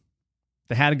offseason.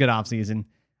 I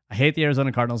hate the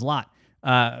Arizona Cardinals a lot.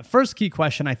 First key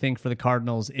question, I think, for the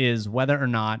Cardinals is whether or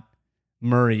not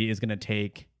Murray is going to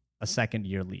take a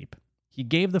second-year leap. He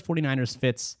gave the 49ers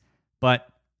fits, but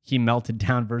he melted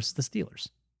down versus the Steelers,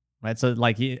 right? So,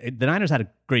 the Niners had a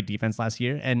great defense last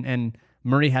year, and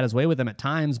Murray had his way with them at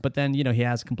times, but then, he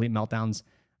has complete meltdowns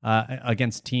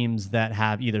against teams that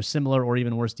have either similar or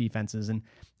even worse defenses. And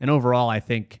overall, I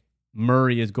think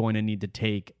Murray is going to need to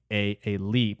take a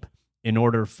leap in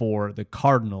order for the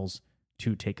Cardinals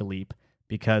to take a leap,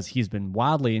 because he's been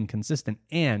wildly inconsistent,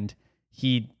 and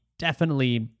he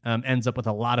definitely ends up with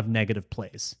a lot of negative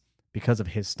plays because of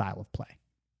his style of play.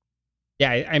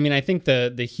 Yeah, I mean, I think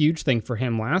the huge thing for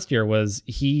him last year was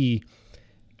he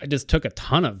just took a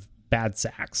ton of bad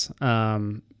sacks,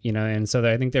 and so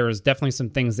I think there was definitely some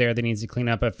things there that needs to clean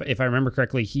up. If I remember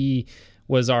correctly, he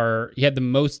had the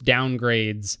most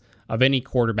downgrades of any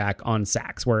quarterback on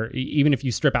sacks, where even if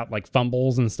you strip out like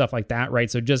fumbles and stuff like that,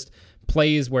 right? So just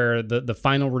plays where the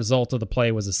final result of the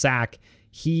play was a sack,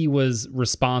 he was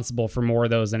responsible for more of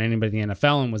those than anybody in the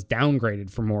NFL, and was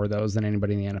downgraded for more of those than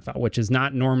anybody in the NFL, which is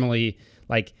not normally,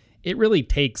 like, it really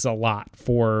takes a lot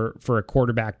for a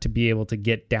quarterback to be able to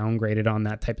get downgraded on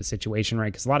that type of situation,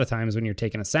 right? Because a lot of times when you're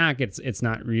taking a sack, it's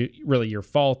not really your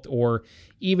fault, or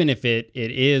even if it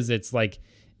is, it's like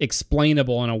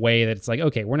explainable in a way that it's like,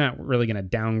 okay, we're not really going to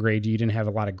downgrade you. You didn't have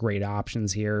a lot of great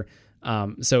options here.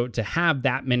 So to have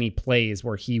that many plays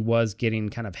where he was getting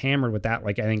kind of hammered with that,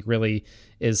 like, I think really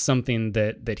is something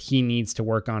that he needs to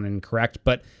work on and correct.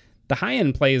 But the high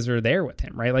end plays are there with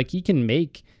him, right? Like, he can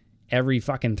make every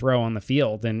fucking throw on the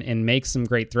field and make some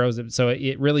great throws. So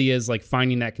it really is like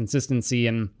finding that consistency,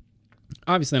 and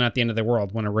obviously not the end of the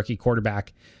world when a rookie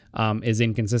quarterback is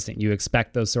inconsistent. You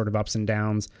expect those sort of ups and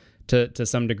downs to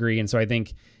some degree. And so I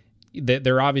think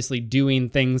they're obviously doing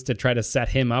things to try to set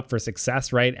him up for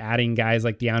success, right? Adding guys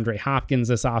like DeAndre Hopkins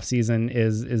this offseason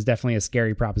is definitely a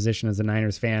scary proposition as a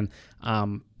Niners fan.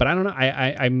 But I don't know.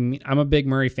 I'm a big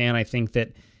Murray fan. I think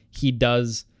that he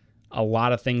does a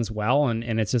lot of things well,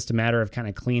 and it's just a matter of kind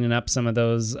of cleaning up some of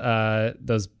those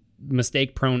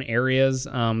mistake-prone areas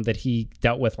that he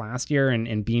dealt with last year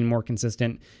and being more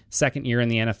consistent. Second year in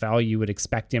the NFL, you would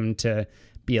expect him to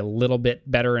be a little bit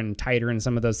better and tighter in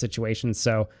some of those situations.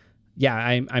 So, yeah,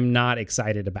 I'm not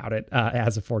excited about it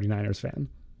as a 49ers fan.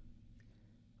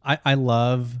 I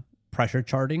love pressure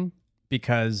charting,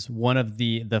 because one of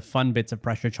the fun bits of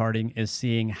pressure charting is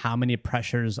seeing how many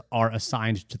pressures are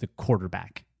assigned to the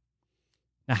quarterback.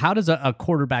 Now, how does a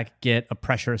quarterback get a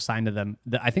pressure assigned to them?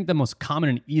 I think the most common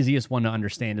and easiest one to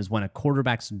understand is when a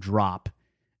quarterback's drop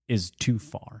is too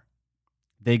far.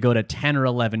 they go to 10 or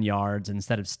 11 yards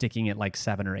instead of sticking at like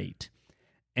 7 or 8.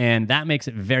 And that makes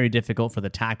it very difficult for the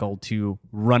tackle to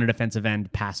run a defensive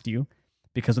end past you,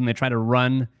 because when they try to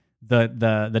run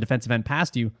the defensive end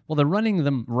past you, well, they're running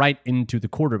them right into the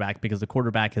quarterback because the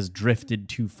quarterback has drifted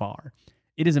too far.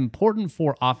 It is important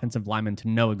for offensive linemen to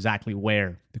know exactly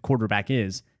where the quarterback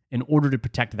is in order to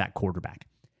protect that quarterback.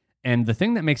 And the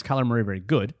thing that makes Kyler Murray very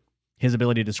good, his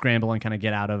ability to scramble and kind of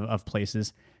get out of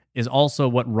places, is also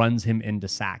what runs him into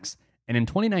sacks. And in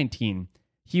 2019,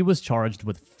 he was charged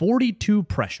with 42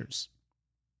 pressures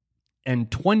and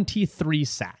 23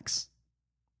 sacks.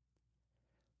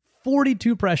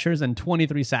 42 pressures and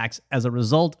 23 sacks as a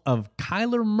result of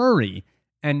Kyler Murray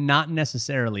and not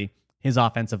necessarily his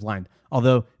offensive line.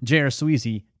 Although J.R.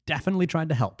 Sweezy definitely tried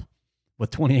to help with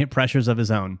 28 pressures of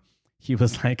his own. He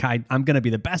was like, I'm going to be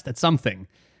the best at something.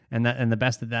 And the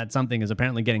best at that something is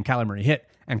apparently getting Kyler Murray hit.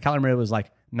 And Kyler Murray was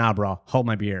like, nah, bro, hold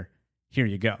my beer. Here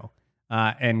you go.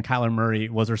 And Kyler Murray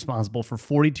was responsible for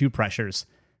 42 pressures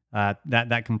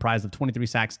that comprised of 23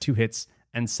 sacks, 2 hits,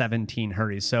 and 17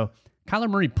 hurries. So Kyler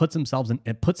Murray puts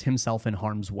himself in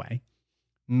harm's way.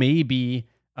 Maybe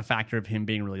a factor of him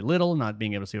being really little, not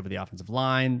being able to see over the offensive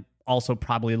line. Also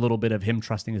probably a little bit of him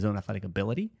trusting his own athletic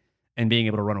ability and being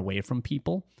able to run away from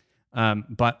people.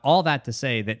 But all that to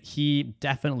say that he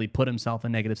definitely put himself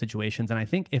in negative situations. And I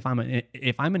think if I'm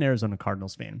an Arizona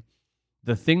Cardinals fan,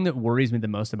 the thing that worries me the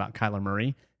most about Kyler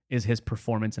Murray is his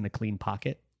performance in a clean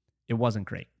pocket. It wasn't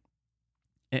great.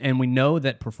 And we know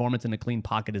that performance in a clean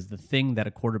pocket is the thing that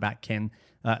a quarterback can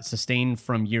sustain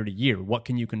from year to year. What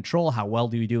can you control? How well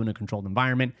do you do in a controlled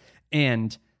environment?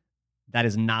 And that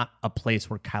is not a place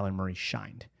where Kyler Murray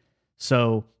shined.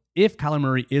 So if Kyler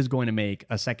Murray is going to make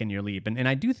a second-year leap, and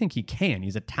I do think he can,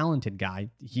 he's a talented guy.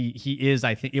 He is,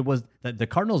 I think it was that the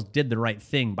Cardinals did the right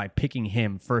thing by picking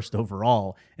him first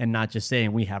overall and not just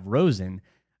saying we have Rosen.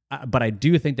 But I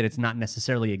do think that it's not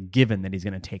necessarily a given that he's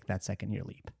going to take that second-year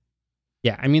leap.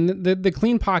 Yeah, I mean, the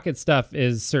clean pocket stuff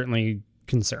is certainly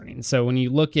concerning. So when you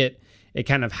look at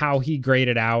kind of how he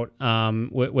graded out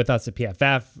with us at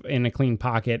PFF in a clean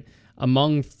pocket,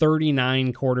 among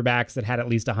 39 quarterbacks that had at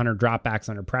least 100 dropbacks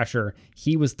under pressure,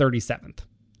 he was 37th.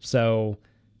 So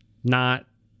not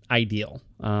ideal.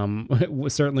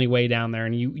 Certainly way down there.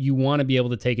 And you want to be able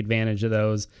to take advantage of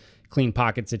those clean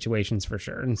pocket situations for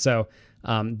sure. And so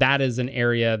that is an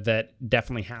area that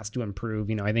definitely has to improve.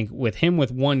 You know, I think with him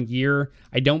with 1 year,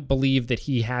 I don't believe that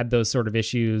he had those sort of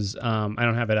issues. I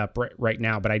don't have it up right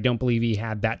now, but I don't believe he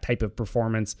had that type of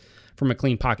performance from a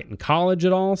clean pocket in college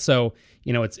at all. So,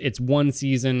 you know, it's one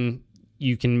season.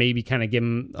 You can maybe kind of give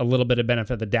him a little bit of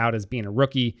benefit of the doubt as being a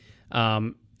rookie.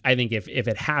 I think if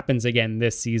it happens again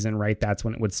this season, right, that's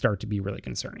when it would start to be really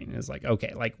concerning. Is like,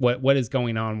 okay, like what is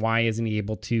going on? Why isn't he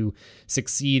able to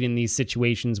succeed in these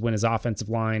situations when his offensive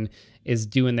line is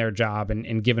doing their job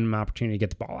and giving him an opportunity to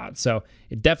get the ball out? So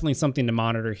it's definitely something to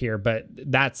monitor here, but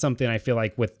that's something I feel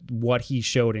like with what he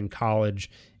showed in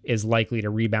college is likely to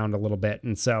rebound a little bit.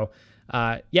 And so,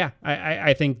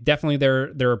 I think definitely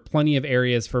there are plenty of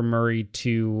areas for Murray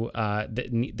to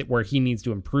where he needs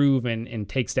to improve and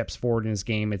take steps forward in his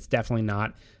game. It's definitely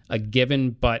not a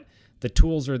given, but the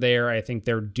tools are there. I think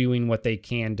they're doing what they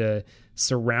can to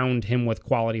surround him with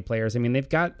quality players. I mean, they've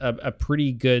got a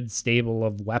pretty good stable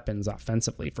of weapons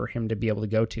offensively for him to be able to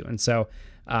go to. And so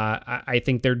I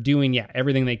think they're doing,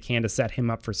 everything they can to set him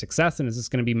up for success. And it's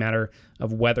just going to be a matter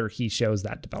of whether he shows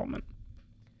that development.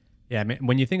 Yeah, I mean,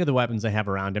 when you think of the weapons they have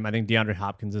around him, I think DeAndre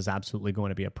Hopkins is absolutely going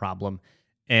to be a problem.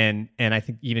 And I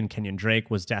think even Kenyon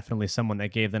Drake was definitely someone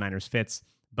that gave the Niners fits.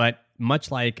 But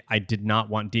much like I did not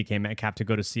want DK Metcalf to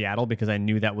go to Seattle because I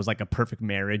knew that was like a perfect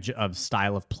marriage of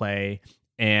style of play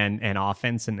and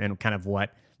offense and kind of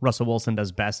what Russell Wilson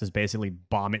does best is basically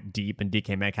bomb it deep, and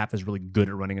DK Metcalf is really good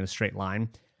at running in a straight line.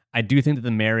 I do think that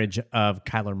the marriage of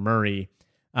Kyler Murray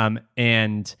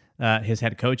and his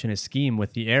head coach and his scheme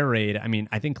with the air raid, I mean,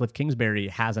 I think Cliff Kingsbury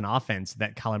has an offense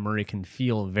that Kyler Murray can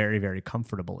feel very, very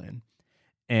comfortable in.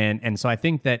 And so I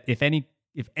think that if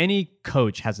any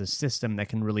coach has a system that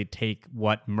can really take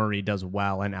what Murray does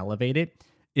well and elevate it,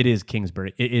 it is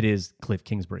Kingsbury. It is Cliff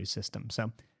Kingsbury's system.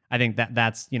 So I think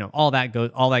that's, you know, all that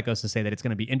goes to say that it's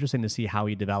going to be interesting to see how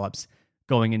he develops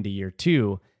going into year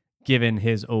 2, given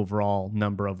his overall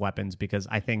number of weapons, because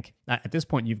I think at this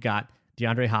point you've got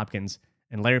DeAndre Hopkins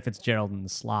and Larry Fitzgerald in the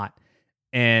slot.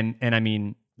 And I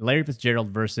mean, Larry Fitzgerald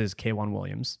versus K'Wan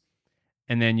Williams.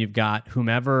 And then you've got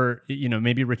whomever, you know,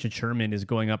 maybe Richard Sherman is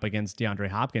going up against DeAndre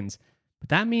Hopkins. But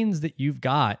that means that you've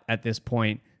got, at this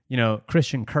point, you know,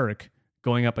 Christian Kirk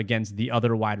going up against the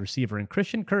other wide receiver. And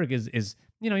Christian Kirk is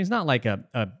you know, he's not like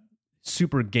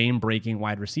super game-breaking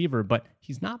wide receiver, but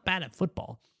he's not bad at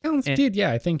football. Dude,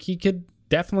 yeah, I think he could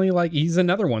definitely, he's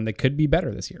another one that could be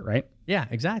better this year, right? Yeah,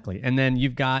 exactly. And then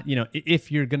you've got,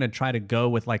 if you're going to try to go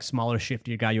with smaller,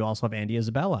 shiftier guy, you also have Andy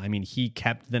Isabella. I mean, he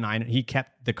kept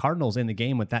the Cardinals in the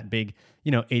game with that big,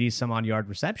 80 some odd yard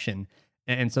reception.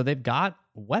 And so they've got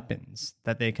weapons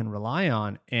that they can rely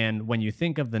on. And when you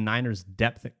think of the Niners'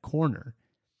 depth at corner,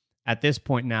 at this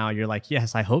point now, you're like,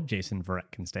 yes, I hope Jason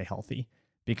Verrett can stay healthy,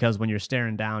 because when you're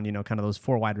staring down, kind of those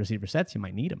 4 wide receiver sets, you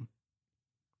might need him.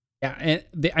 Yeah,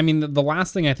 and the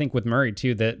last thing I think with Murray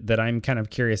too that I'm kind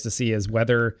of curious to see is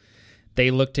whether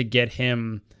they look to get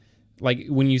him,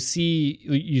 when you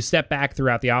step back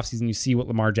throughout the offseason, you see what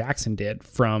Lamar Jackson did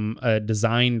from a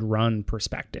designed run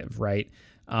perspective, right?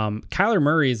 Kyler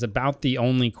Murray is about the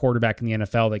only quarterback in the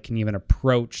NFL that can even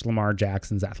approach Lamar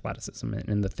Jackson's athleticism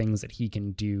and the things that he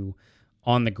can do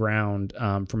on the ground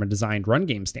from a designed run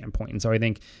game standpoint. And so I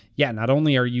think, not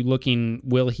only are you looking,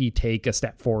 will he take a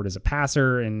step forward as a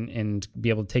passer and be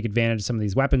able to take advantage of some of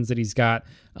these weapons that he's got,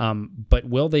 but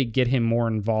will they get him more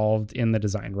involved in the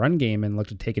designed run game and look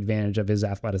to take advantage of his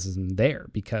athleticism there?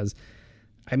 Because,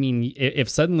 I mean, if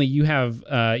suddenly you have,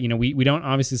 we don't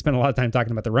obviously spend a lot of time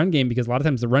talking about the run game, because a lot of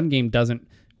times the run game doesn't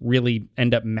really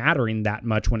end up mattering that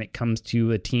much when it comes to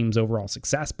a team's overall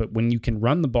success. But when you can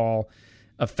run the ball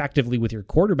effectively with your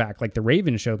quarterback, like the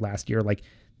Ravens showed last year,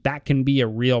 that can be a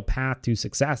real path to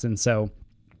success. And so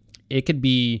it could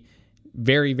be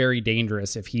very, very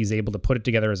dangerous if he's able to put it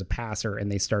together as a passer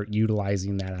and they start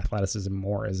utilizing that athleticism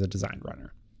more as a designed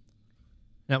runner.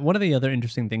 Now, one of the other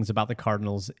interesting things about the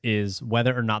Cardinals is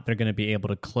whether or not they're going to be able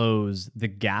to close the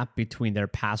gap between their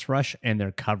pass rush and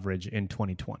their coverage in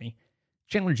 2020.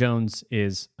 Chandler Jones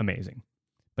is amazing,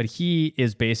 but he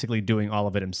is basically doing all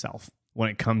of it himself when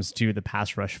it comes to the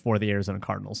pass rush for the Arizona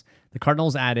Cardinals. The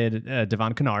Cardinals added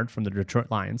Devon Kennard from the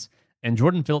Detroit Lions and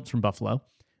Jordan Phillips from Buffalo.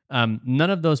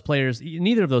 Neither of those players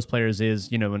is,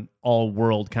 an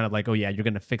all-world kind of you're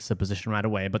going to fix the position right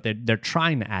away, but they're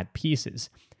trying to add pieces.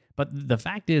 But the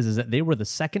fact is that they were the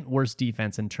second worst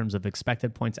defense in terms of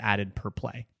expected points added per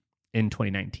play in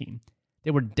 2019.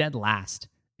 They were dead last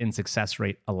in success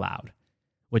rate allowed,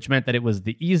 which meant that it was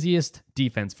the easiest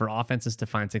defense for offenses to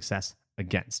find success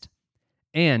against.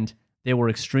 And they were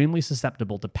extremely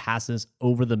susceptible to passes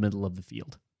over the middle of the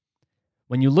field.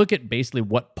 When you look at basically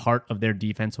what part of their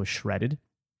defense was shredded,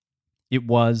 it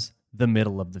was the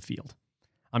middle of the field.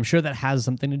 I'm sure that has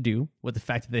something to do with the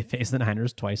fact that they face the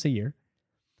Niners twice a year,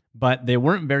 but they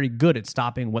weren't very good at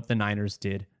stopping what the Niners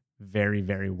did very,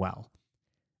 very well.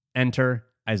 Enter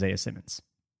Isaiah Simmons.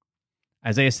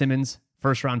 Isaiah Simmons,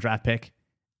 first-round draft pick,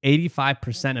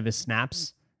 85% of his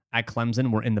snaps at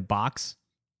Clemson were in the box,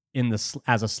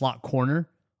 as a slot corner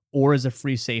or as a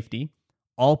free safety,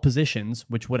 all positions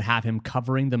which would have him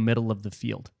covering the middle of the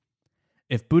field.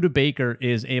 If Budda Baker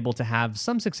is able to have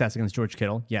some success against George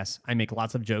Kittle, yes, I make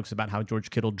lots of jokes about how George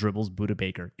Kittle dribbles Budda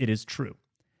Baker. It is true.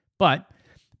 But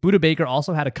Budda Baker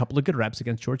also had a couple of good reps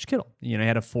against George Kittle. He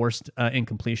had a forced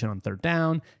incompletion on third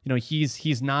down.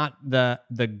 He's not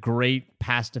the great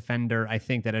pass defender I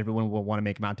think that everyone will want to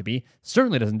make him out to be.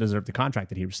 Certainly doesn't deserve the contract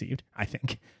that he received, I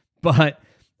think. But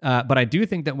I do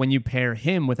think that when you pair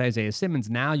him with Isaiah Simmons,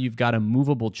 now you've got a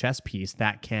movable chess piece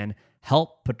that can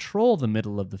help patrol the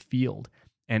middle of the field.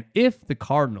 And if the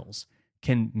Cardinals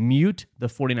can mute the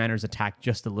 49ers attack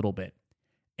just a little bit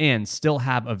and still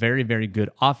have a very, very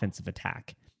good offensive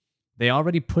attack, they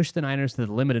already pushed the Niners to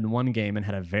the limit in one game and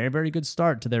had a very, very good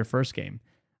start to their first game.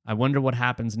 I wonder what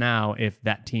happens now if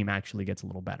that team actually gets a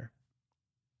little better.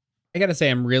 I got to say,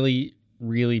 I'm really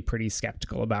pretty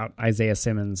skeptical about Isaiah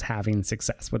Simmons having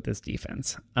success with this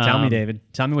defense. Tell me, David.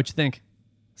 Tell me what you think.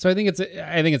 So I think it's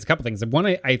a couple things.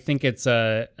 One, I think it's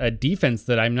a defense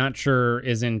that I'm not sure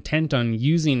is intent on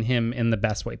using him in the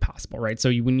best way possible, right?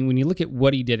 So when you look at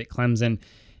what he did at Clemson,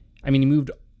 I mean, he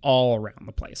moved all around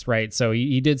the place, right? So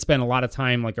he did spend a lot of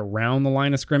time around the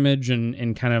line of scrimmage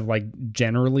and kind of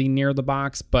generally near the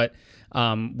box, but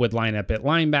would line up at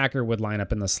linebacker, would line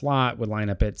up in the slot, would line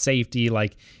up at safety.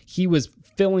 He was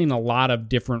filling a lot of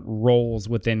different roles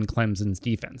within Clemson's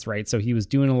defense, right? So he was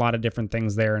doing a lot of different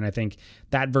things there. And I think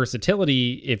that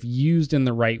versatility, if used in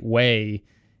the right way,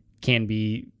 can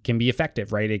be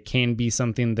effective, right? It can be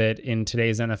something that in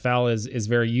today's NFL is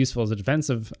very useful as a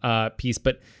defensive piece,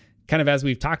 but kind of as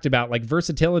we've talked about,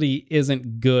 versatility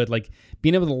isn't good.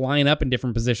 Being able to line up in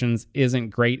different positions isn't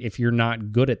great if you're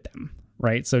not good at them,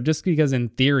 right? So just because in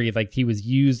theory, he was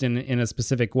used in a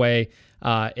specific way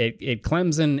at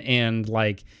Clemson and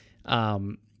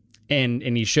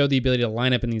and he showed the ability to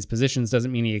line up in these positions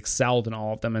doesn't mean he excelled in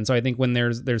all of them. And so I think when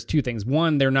there's two things.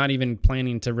 One, they're not even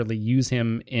planning to really use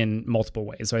him in multiple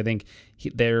ways. So I think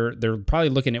they're probably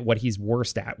looking at what he's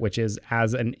worst at, which is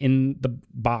as an in the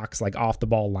box, like off the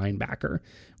ball linebacker,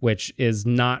 which is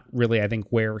not really, I think,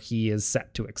 where he is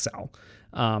set to excel.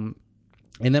 And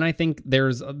then I think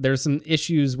there's some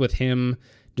issues with him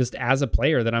just as a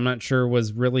player that I'm not sure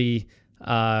was really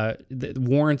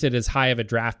warranted as high of a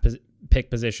draft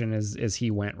pick position as he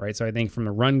went, right? So I think from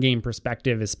the run game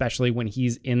perspective, especially when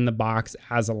he's in the box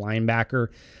as a linebacker,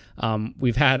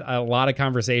 we've had a lot of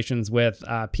conversations with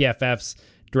PFF's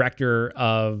director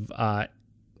of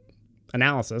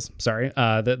analysis,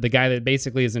 the guy that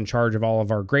basically is in charge of all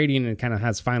of our grading and kind of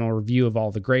has final review of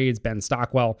all the grades, Ben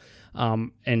Stockwell,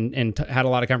 and had a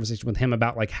lot of conversation with him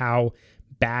about like how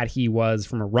bad he was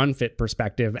from a run fit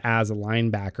perspective as a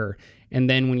linebacker. And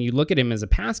then when you look at him as a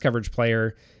pass coverage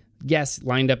player, yes,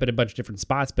 lined up at a bunch of different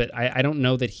spots, but I don't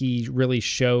know that he really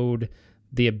showed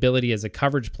the ability as a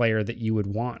coverage player that you would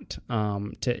want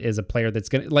as a player that's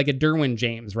gonna, like a Derwin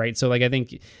James, right? So like I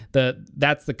think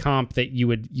that's the comp that you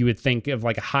would think of,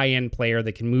 like a high end player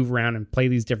that can move around and play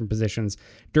these different positions.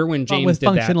 Derwin James with did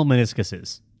functional that,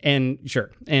 meniscuses,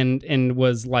 and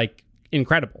was like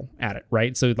incredible at it,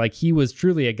 right? So like he was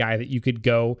truly a guy that you could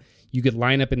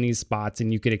line up in these spots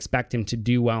and you could expect him to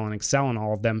do well and excel in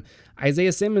all of them.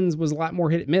 Isaiah Simmons was a lot more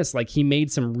hit and miss. Like he made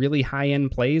some really high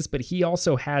end plays, but he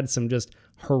also had some just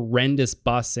horrendous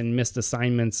busts and missed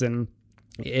assignments. And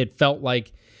it felt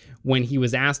like when he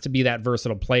was asked to be that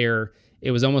versatile player,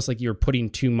 it was almost like you were putting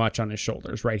too much on his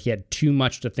shoulders, right? He had too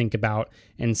much to think about.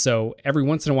 And so every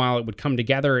once in a while it would come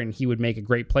together and he would make a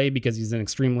great play because he's an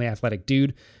extremely athletic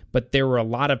dude. But there were a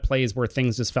lot of plays where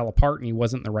things just fell apart and he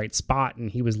wasn't in the right spot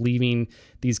and he was leaving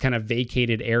these kind of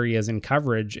vacated areas in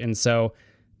coverage. And so,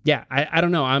 yeah, I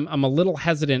don't know. I'm a little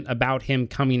hesitant about him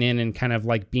coming in and kind of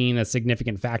like being a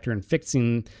significant factor in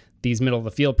fixing these middle of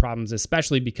the field problems,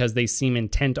 especially because they seem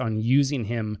intent on using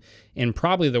him in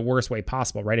probably the worst way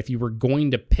possible, right? If you were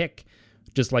going to pick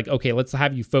just like, okay, let's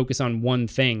have you focus on one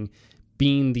thing,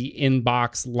 being the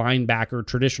in-box linebacker,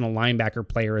 traditional linebacker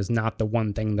player is not the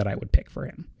one thing that I would pick for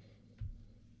him.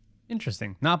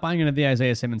 Interesting. Not buying into the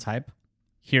Isaiah Simmons hype.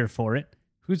 Here for it.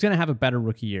 Who's going to have a better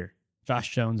rookie year?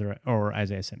 Josh Jones or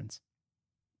Isaiah Simmons?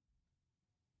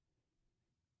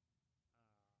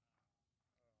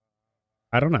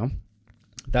 I don't know.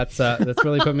 That's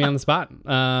really put me on the spot.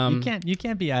 You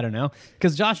can't be, I don't know,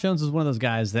 because Josh Jones is one of those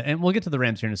guys that, and we'll get to the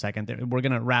Rams here in a second. We're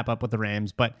going to wrap up with the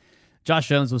Rams, but Josh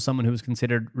Jones was someone who was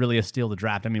considered really a steal to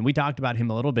draft. I mean, we talked about him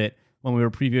a little bit when we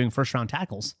were previewing first round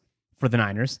tackles for the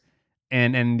Niners,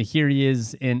 and here he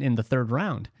is in the third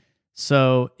round.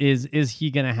 So is he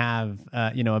going to have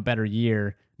a better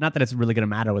year? Not that it's really going to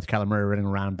matter with Kyler Murray running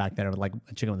around back there with like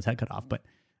a chicken with his head cut off, but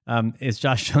is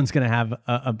Josh Jones going to have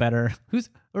a better, who's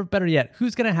going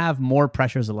to have more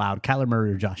pressures allowed, Kyler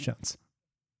Murray or Josh Jones?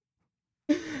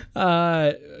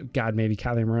 God, maybe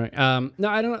Kyler Murray. No,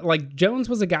 I don't like. Jones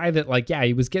was a guy that like, yeah,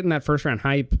 he was getting that first round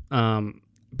hype.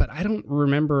 But I don't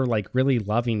remember like really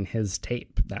loving his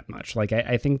tape that much. Like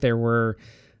I think there were,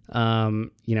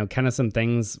 kind of some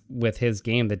things with his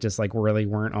game that just like really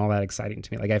weren't all that exciting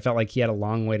to me. Like I felt like he had a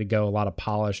long way to go, a lot of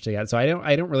polish to get. So I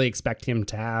don't really expect him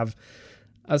to have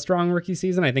a strong rookie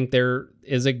season. I think there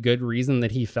is a good reason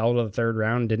that he fell to the third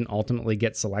round, didn't ultimately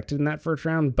get selected in that first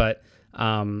round. But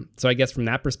so I guess from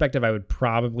that perspective, I would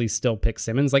probably still pick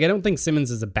Simmons. Like I don't think Simmons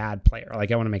is a bad player.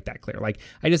 Like I want to make that clear. Like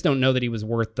I just don't know that he was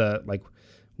worth the like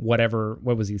whatever,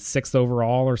 what was he, 6th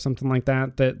overall or something like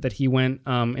that he went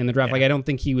in the draft. Yeah. Like I don't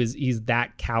think he's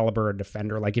that caliber of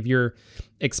defender. Like if you're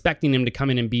expecting him to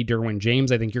come in and be Derwin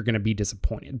James, I think you're going to be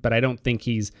disappointed, but I don't think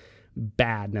he's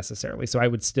bad necessarily. So I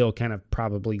would still kind of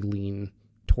probably lean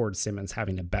towards Simmons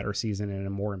having a better season and a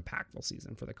more impactful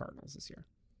season for the Cardinals this year.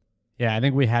 Yeah, I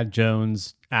think we had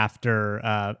Jones after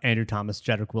Andrew Thomas,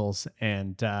 Jedrick Wills,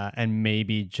 and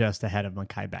maybe just ahead of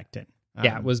Mekhi Becton.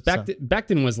 Yeah, it was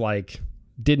Becton was like,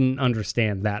 didn't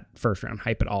understand that first round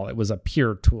hype at all. It was a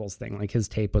pure tools thing. Like his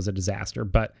tape was a disaster,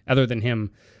 but other than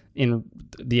him in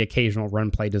the occasional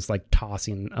run play, just like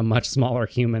tossing a much smaller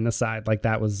human aside, like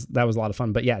that was a lot of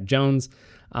fun. But yeah, Jones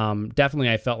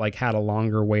definitely I felt like had a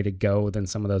longer way to go than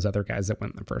some of those other guys that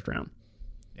went in the first round.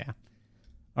 Yeah.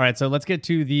 All right, so let's get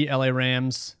to the LA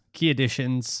Rams key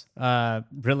additions.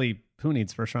 Really, who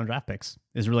needs first round draft picks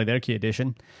is really their key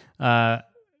addition.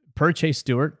 Per Chase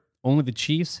Stewart, only the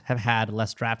Chiefs have had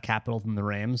less draft capital than the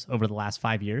Rams over the last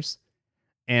 5 years.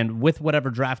 And with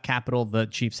whatever draft capital the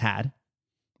Chiefs had,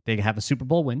 they have a Super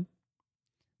Bowl win.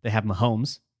 They have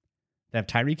Mahomes. They have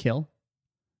Tyreek Hill,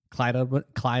 Clyde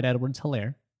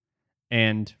Edwards-Helaire,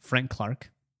 and Frank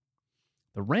Clark.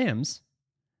 The Rams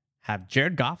have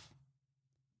Jared Goff,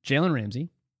 Jalen Ramsey,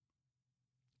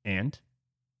 and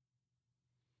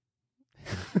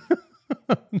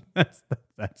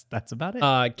that's about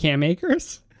it. Cam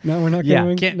Akers? No, we're not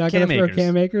going to throw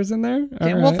Cam Akers in there?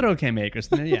 We'll throw Cam Akers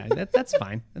in there. Yeah, that's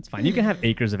fine. That's fine. You can have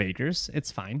acres of acres.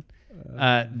 It's fine.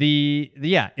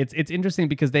 It's interesting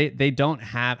because they don't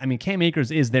have, I mean, Cam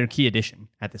Akers is their key addition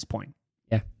at this point.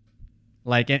 Yeah.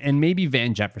 Like, and maybe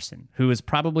Van Jefferson, who is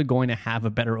probably going to have a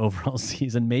better overall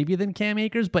season maybe than Cam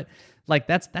Akers, but like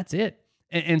that's it.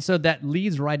 And so that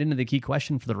leads right into the key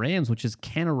question for the Rams, which is,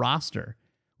 can a roster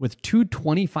with two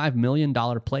 $25 million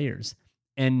players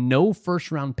and no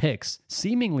first-round picks,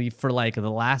 seemingly for like the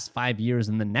last 5 years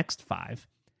and the next 5,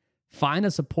 find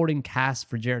a supporting cast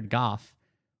for Jared Goff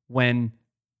when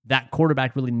that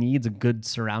quarterback really needs a good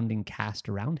surrounding cast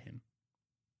around him?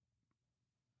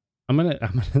 I'm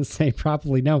gonna say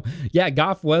probably no. Yeah,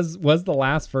 Goff was the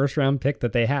last first-round pick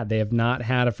that they had. They have not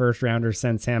had a first-rounder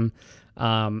since him.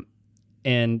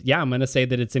 And yeah, I'm going to say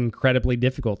that it's incredibly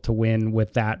difficult to win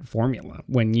with that formula.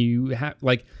 When you have,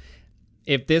 like,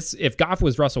 if Goff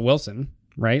was Russell Wilson,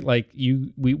 right? Like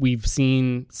we've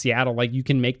seen Seattle, like, you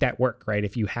can make that work, right?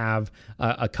 If you have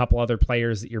a couple other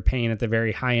players that you're paying at the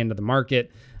very high end of the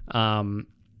market. And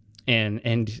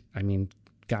I mean,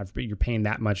 God forbid you're paying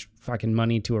that much fucking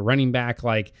money to a running back.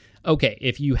 Like, okay,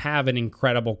 if you have an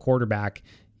incredible quarterback,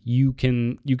 you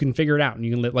can figure it out, and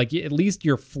you can like, at least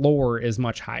your floor is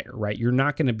much higher, right? You're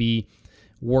not going to be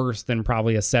worse than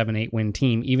probably a 7-8 win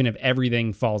team, even if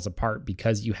everything falls apart,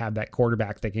 because you have that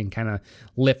quarterback that can kind of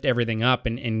lift everything up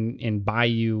and buy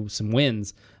you some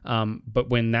wins. But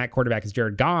when that quarterback is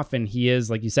Jared Goff, and he is,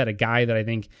 like you said, a guy that I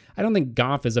don't think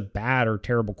Goff is a bad or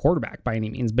terrible quarterback by any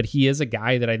means, but he is a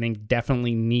guy that I think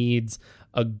definitely needs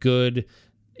a good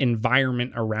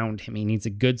environment around him. He needs a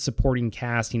good supporting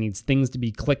cast. He needs things to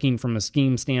be clicking from a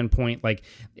scheme standpoint. Like,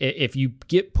 if you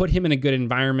put him in a good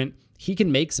environment, he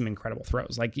can make some incredible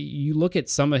throws. Like, you look at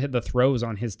some of the throws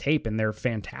on his tape and they're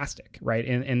fantastic, right?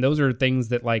 And those are things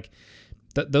that, like,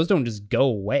 those don't just go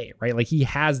away, right? Like, he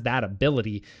has that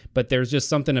ability, but there's just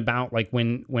something about, like,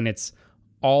 when it's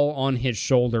all on his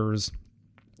shoulders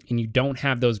and you don't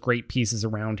have those great pieces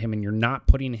around him and you're not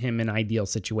putting him in ideal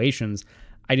situations,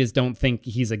 I just don't think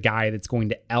he's a guy that's going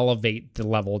to elevate the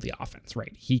level of the offense,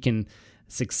 right? He can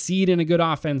succeed in a good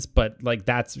offense, but like,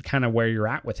 that's kind of where you're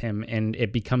at with him. And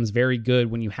it becomes very good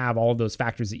when you have all of those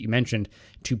factors that you mentioned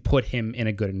to put him in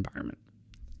a good environment.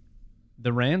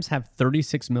 The Rams have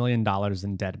 $36 million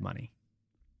in dead money,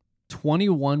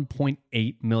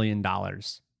 $21.8 million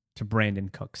to Brandon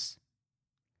Cooks,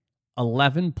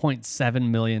 $11.7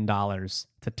 million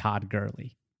to Todd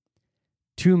Gurley,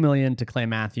 $2 million to Clay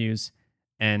Matthews,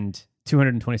 and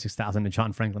 $226,000 to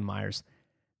John Franklin Myers.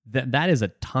 That is a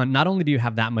ton. Not only do you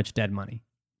have that much dead money,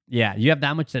 yeah, you have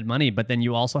that much dead money, but then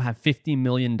you also have $50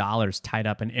 million tied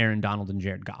up in Aaron Donald and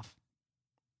Jared Goff.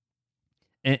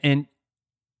 And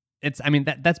it's, I mean,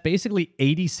 that's basically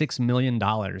 $86 million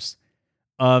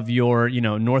of your,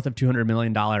 north of $200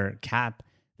 million cap.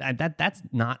 That's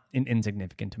not an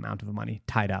insignificant amount of money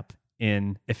tied up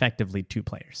in effectively two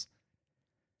players.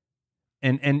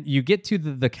 And you get to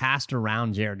the cast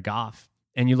around Jared Goff,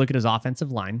 and you look at his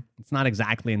offensive line. It's not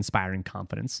exactly inspiring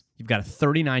confidence. You've got a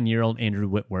 39-year-old Andrew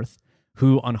Whitworth,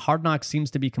 who on Hard Knocks seems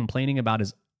to be complaining about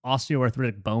his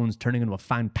osteoarthritic bones turning into a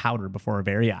fine powder before our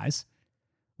very eyes.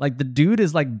 Like, the dude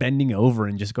is like bending over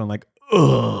and just going like,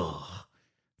 ugh.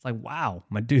 It's like, wow,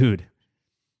 my dude.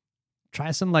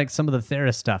 Try some of the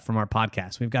Theris stuff from our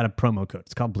podcast. We've got a promo code.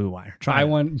 It's called Blue Wire. Buy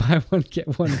one,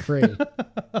 get one free.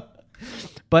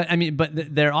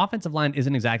 But their offensive line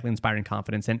isn't exactly inspiring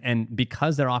confidence. And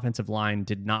because their offensive line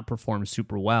did not perform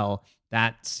super well,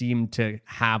 that seemed to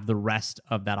have the rest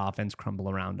of that offense crumble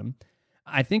around them.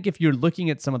 I think if you're looking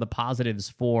at some of the positives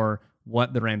for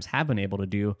what the Rams have been able to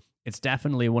do, it's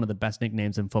definitely one of the best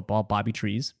nicknames in football, Bobby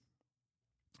Trees.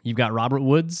 You've got Robert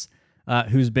Woods,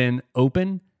 who's been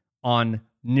open on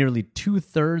nearly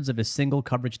 2/3 of his single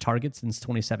coverage targets since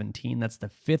 2017. That's the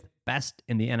 5th best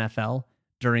in the NFL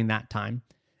during that time.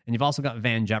 And you've also got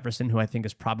Van Jefferson, who I think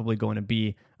is probably going to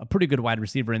be a pretty good wide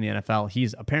receiver in the NFL.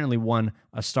 He's apparently won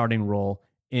a starting role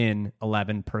in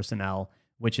 11 personnel,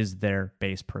 which is their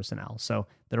base personnel. So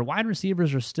their wide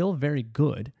receivers are still very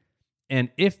good. And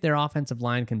if their offensive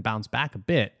line can bounce back a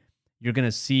bit, you're going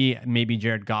to see maybe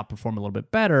Jared Goff perform a little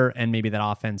bit better, and maybe that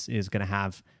offense is going to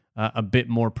have a bit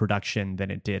more production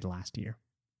than it did last year.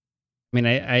 I mean,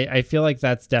 I feel like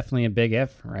that's definitely a big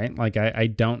if, right? Like, I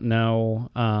don't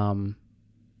know.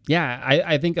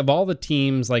 I think of all the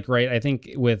teams, like, right, I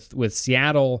think with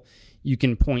Seattle, you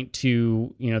can point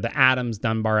to, the Adams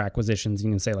Dunbar acquisitions. You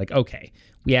can say like, okay,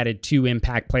 we added 2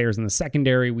 impact players in the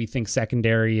secondary. We think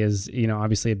secondary is,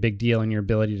 obviously a big deal in your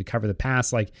ability to cover the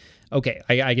pass. Like, okay,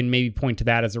 I can maybe point to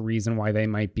that as a reason why they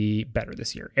might be better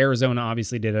this year. Arizona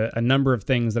obviously did a number of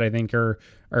things that I think are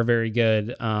very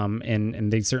good.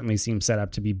 And they certainly seem set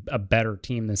up to be a better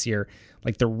team this year.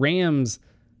 Like the Rams,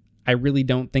 I really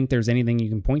don't think there's anything you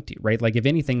can point to, right? Like if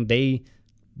anything, they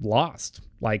lost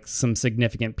like some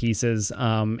significant pieces,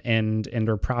 and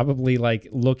are probably like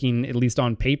looking, at least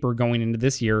on paper going into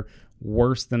this year,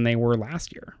 worse than they were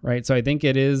last year, right? So I think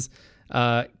it is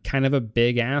kind of a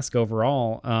big ask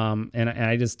overall, and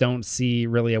I just don't see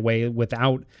really a way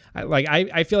without,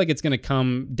 I feel like it's going to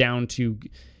come down to,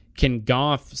 can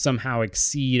Goff somehow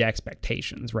exceed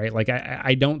expectations, right? Like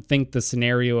I don't think the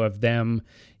scenario of them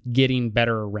getting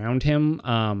better around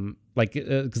him,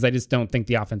 because I just don't think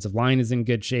the offensive line is in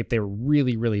good shape. They were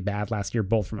really, really bad last year,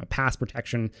 both from a pass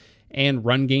protection and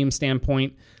run game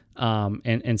standpoint.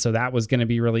 And so that was going to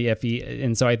be really iffy.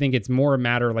 And so I think it's more a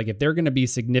matter like if they're going to be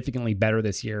significantly better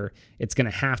this year, it's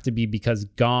going to have to be because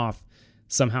Goff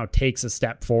somehow takes a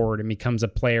step forward and becomes a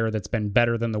player that's been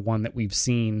better than the one that we've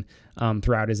seen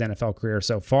throughout his NFL career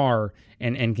so far,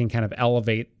 and can kind of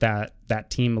elevate that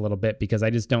team a little bit, because I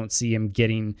just don't see him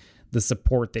getting the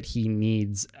support that he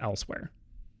needs elsewhere.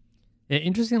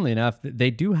 Interestingly enough,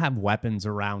 they do have weapons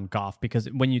around Goff,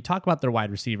 because when you talk about their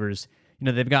wide receivers,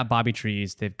 they've got Bobby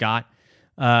Trees, they've got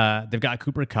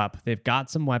Cooper Kupp, they've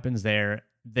got some weapons there.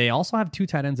 They also have 2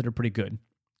 tight ends that are pretty good.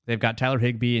 They've got Tyler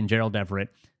Higbee and Gerald Everett.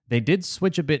 They did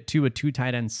switch a bit to a 2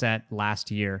 tight end set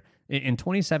last year. In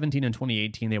 2017 and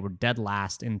 2018, they were dead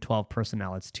last in 12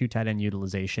 personnel. It's 2 tight end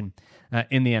utilization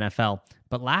in the NFL.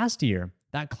 But last year,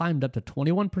 that climbed up to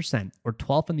 21%, or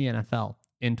 12th in the NFL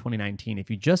in 2019. If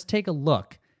you just take a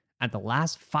look at the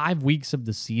last 5 weeks of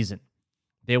the season,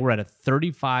 they were at a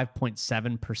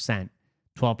 35.7%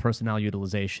 12 personnel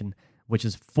utilization, which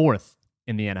is 4th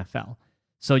in the NFL.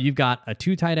 So you've got a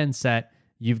 2 tight end set,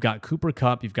 you've got Cooper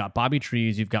Kupp, you've got Bobby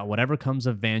Trees, you've got whatever comes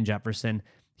of Van Jefferson.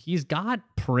 He's got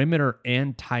perimeter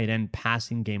and tight end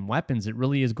passing game weapons. It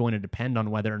really is going to depend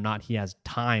on whether or not he has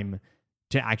time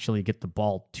to actually get the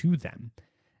ball to them.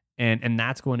 And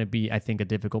that's going to be, I think, a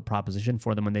difficult proposition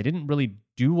for them when they didn't really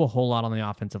do a whole lot on the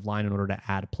offensive line in order to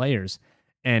add players.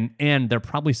 And they're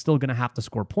probably still going to have to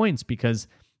score points because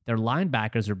their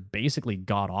linebackers are basically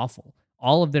god-awful.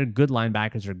 All of their good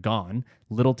linebackers are gone.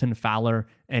 Littleton, Fowler,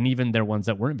 and even their ones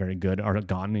that weren't very good are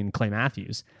gone, in Clay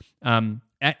Matthews.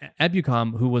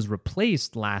 Ebukam, who was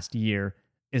replaced last year,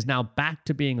 is now back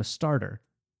to being a starter.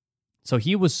 So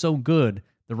he was so good,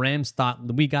 the Rams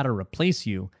thought, we got to replace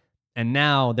you. And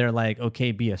now they're like,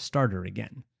 okay, be a starter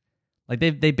again. Like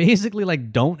they basically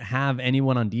like don't have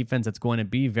anyone on defense that's going to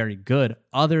be very good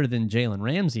other than Jalen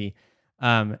Ramsey.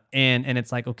 And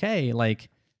it's like, okay, like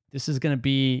this is going to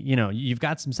be, you've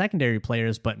got some secondary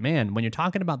players, but man, when you're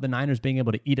talking about the Niners being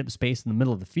able to eat up space in the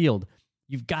middle of the field,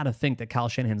 you've got to think that Kyle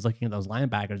Shanahan's looking at those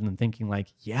linebackers and then thinking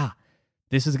like, yeah,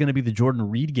 this is going to be the Jordan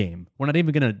Reed game. We're not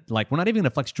even going to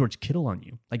flex George Kittle on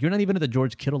you. Like you're not even at the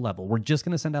George Kittle level. We're just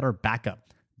going to send out our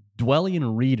backup. Dwelley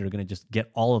and Reed are going to just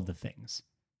get all of the things.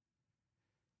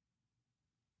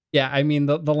 Yeah, I mean,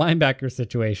 the linebacker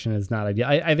situation is not ideal.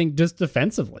 I think just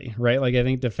defensively, right? Like, I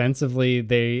think defensively,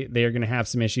 they are going to have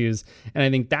some issues. And I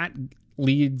think that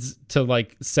leads to,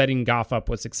 like, setting Goff up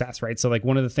with success, right? So, like,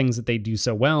 one of the things that they do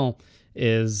so well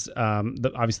is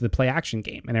obviously the play action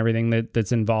game and everything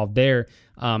that's involved there.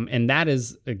 And that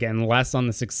is, again, less on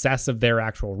the success of their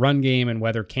actual run game and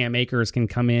whether Cam Akers can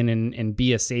come in and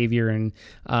be a savior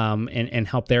and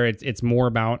help there. It's more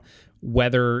about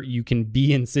whether you can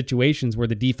be in situations where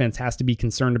the defense has to be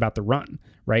concerned about the run,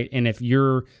 right? And if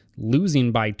you're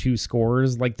losing by 2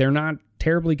 scores, like they're not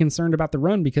terribly concerned about the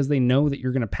run because they know that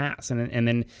you're going to pass. And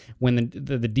then when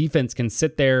the defense can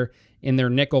sit there in their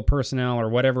nickel personnel or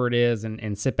whatever it is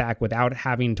and sit back without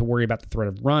having to worry about the threat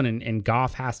of run, and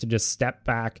Goff has to just step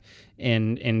back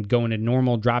and go into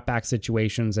normal drop back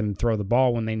situations and throw the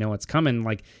ball when they know it's coming,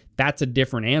 like that's a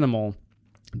different animal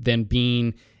than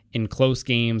being in close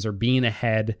games or being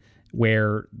ahead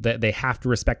where they have to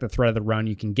respect the threat of the run.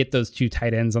 You can get those 2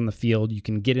 tight ends on the field. You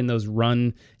can get in those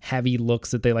run heavy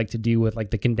looks that they like to do with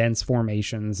like the condensed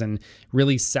formations and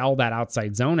really sell that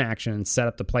outside zone action and set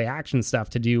up the play action stuff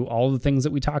to do all the things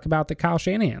that we talk about that Kyle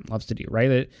Shanahan loves to do, right?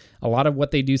 That a lot of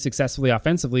what they do successfully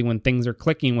offensively when things are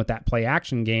clicking with that play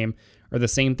action game are the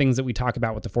same things that we talk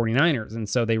about with the 49ers. And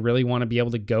so they really want to be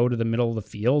able to go to the middle of the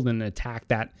field and attack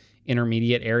that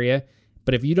intermediate area.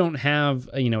 But if you don't have,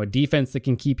 a defense that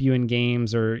can keep you in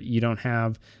games, or you don't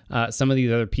have some of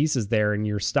these other pieces there, and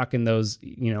you're stuck in those,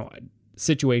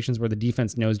 situations where the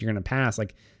defense knows you're going to pass,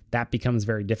 like that becomes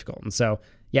very difficult. And so,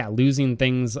 yeah, losing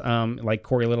things like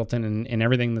Corey Littleton and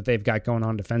everything that they've got going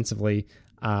on defensively,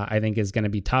 I think is going to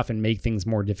be tough and make things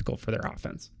more difficult for their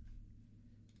offense.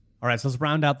 All right, so let's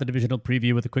round out the divisional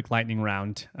preview with a quick lightning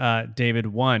round. David,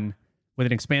 one, with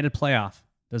an expanded playoff,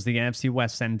 does the NFC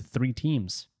West send 3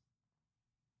 teams?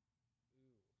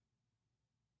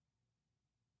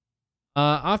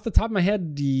 Off the top of my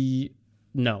head,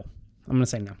 no. I'm going to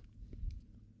say no.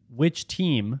 Which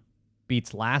team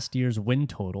beats last year's win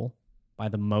total by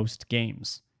the most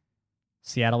games?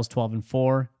 Seattle was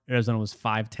 12-4, Arizona was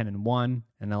 5-10-1,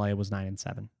 and LA was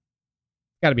 9-7.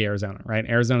 Got to be Arizona, right?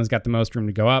 Arizona's got the most room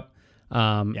to go up.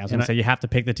 I was going to say you have to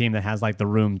pick the team that has like the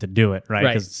room to do it, right?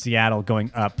 Because Seattle going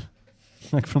up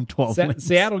like from 12 wins.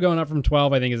 Seattle going up from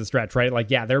 12, I think, is a stretch, right? Like,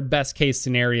 yeah, their best case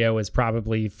scenario is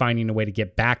probably finding a way to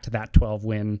get back to that 12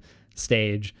 win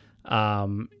stage.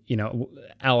 LA,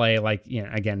 like,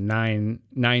 again,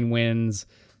 nine wins.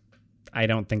 I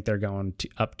don't think they're going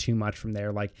up too much from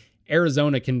there. Like,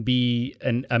 Arizona can be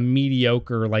a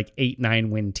mediocre, like 8-9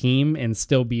 win team and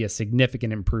still be a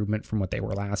significant improvement from what they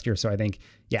were last year. So I think,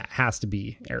 yeah, it has to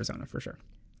be Arizona for sure.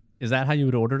 Is that how you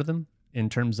would order them in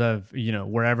terms of,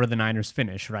 wherever the Niners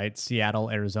finish, right? Seattle,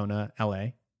 Arizona, LA?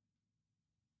 I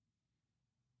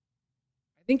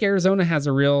think Arizona has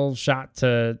a real shot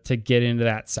to get into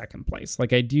that second place.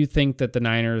 Like, I do think that the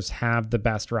Niners have the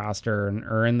best roster and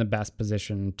are in the best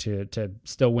position to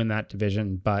still win that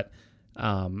division. But,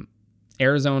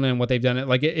 Arizona and what they've done,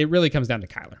 it really comes down to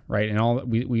Kyler, right? And all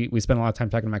we spent a lot of time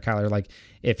talking about Kyler. Like,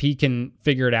 if he can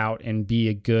figure it out and be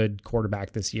a good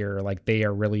quarterback this year, like, they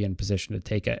are really in position to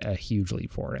take a huge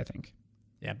leap forward, I think.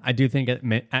 Yeah, I do think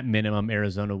at minimum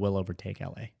Arizona will overtake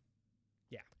LA.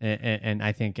 Yeah, and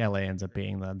I think LA ends up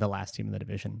being the last team in the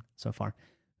division so far.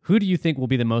 Who do you think will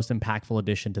be the most impactful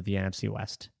addition to the NFC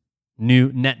West?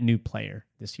 Net new player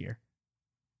this year.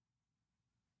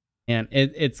 And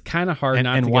it's kind of hard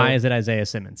not to go. And why is it Isaiah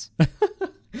Simmons?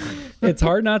 It's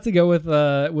hard not to go with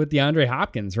DeAndre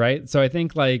Hopkins, right? So I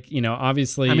think,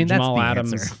 obviously, Jamal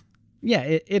Adams. Answer. Yeah,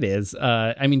 it is.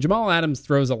 Jamal Adams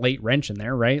throws a late wrench in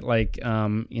there, right?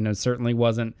 Certainly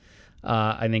wasn't,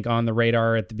 I think, on the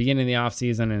radar at the beginning of the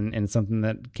offseason and something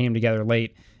that came together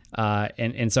late.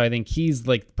 And so I think he's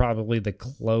probably the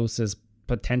closest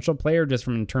potential player just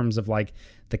from in terms of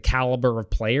the caliber of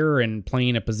player and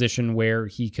playing a position where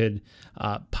he could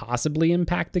possibly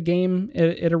impact the game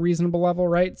at a reasonable level,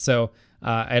 right? So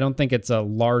I don't think it's a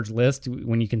large list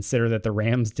when you consider that the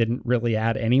Rams didn't really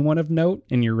add anyone of note,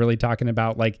 and you're really talking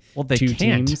about two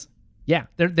teams. Yeah,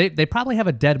 they probably have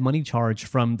a dead money charge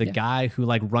from the guy who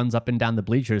runs up and down the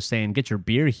bleachers saying "Get your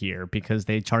beer here" because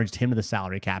they charged him to the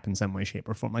salary cap in some way, shape,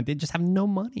 or form. They just have no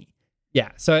money.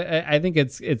 Yeah, so I think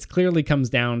it's clearly comes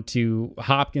down to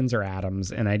Hopkins or Adams,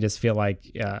 and I just feel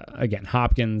like, again,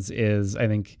 Hopkins is, I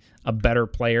think, a better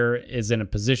player, is in a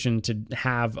position to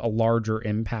have a larger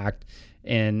impact,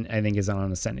 and I think is on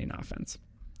an ascending offense.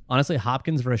 Honestly,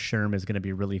 Hopkins versus Sherm is going to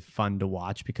be really fun to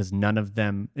watch because neither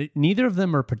of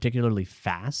them are particularly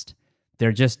fast.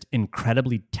 They're just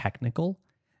incredibly technical,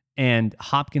 and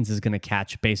Hopkins is going to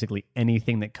catch basically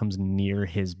anything that comes near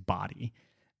his body.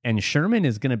 And Sherman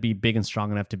is going to be big and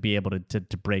strong enough to be able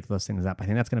to break those things up. I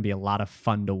think that's going to be a lot of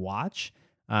fun to watch.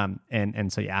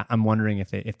 And so, yeah, I'm wondering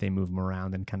if they move him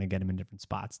around and kind of get him in different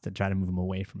spots to try to move him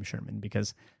away from Sherman,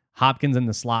 because Hopkins in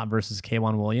the slot versus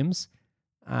K'Wan Williams.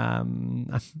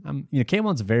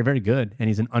 K'Wan's very, very good, and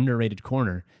he's an underrated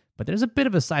corner, but there's a bit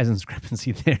of a size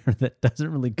discrepancy there that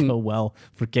doesn't really go well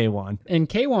for K'Wan. And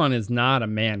K'Wan is not a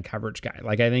man coverage guy.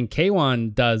 I think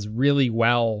K'Wan does really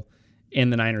well in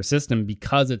the Niner system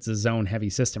because it's a zone heavy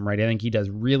system, right? I think he does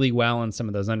really well in some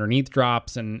of those underneath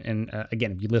drops. And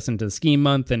again, if you listen to the scheme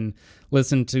month and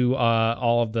listen to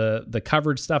all of the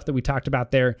coverage stuff that we talked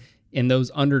about there, in those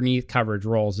underneath coverage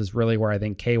roles is really where I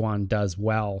think K'Wan does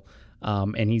well.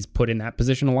 And he's put in that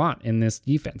position a lot in this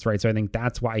defense, right? So I think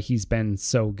that's why he's been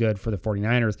so good for the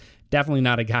 49ers. Definitely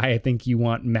not a guy I think you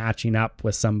want matching up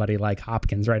with somebody like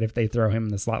Hopkins, right? If they throw him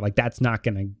in the slot, that's not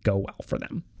going to go well for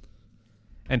them.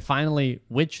 And finally,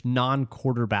 which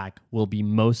non-quarterback will be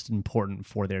most important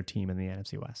for their team in the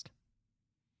NFC West?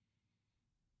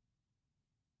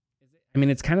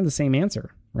 It's kind of the same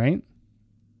answer, right?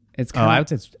 I would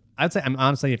say I'm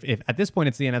honestly, if at this point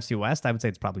it's the NFC West, I would say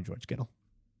it's probably George Kittle.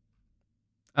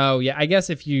 Oh yeah, I guess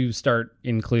if you start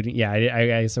including, I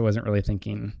guess I wasn't really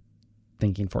thinking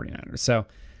 49ers. So,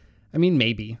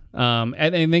 maybe. I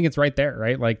think it's right there,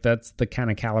 right? That's the kind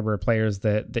of caliber of players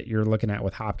that you're looking at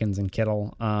with Hopkins and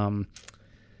Kittle.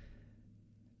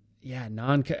 Yeah,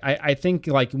 I think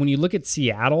like when you look at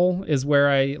Seattle is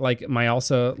where I like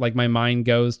my mind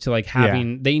goes to like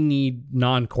having they need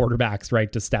non-quarterbacks,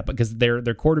 right, to step up because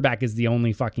their quarterback is the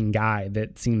only fucking guy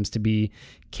that seems to be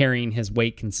carrying his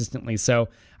weight consistently. So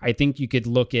I think you could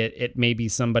look at maybe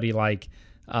somebody like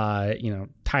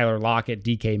Tyler Lockett,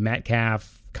 DK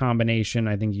Metcalf combination.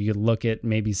 I think you could look at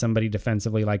maybe somebody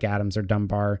defensively like Adams or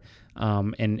Dunbar,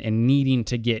 and needing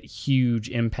to get huge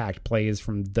impact plays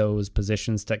from those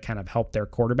positions to kind of help their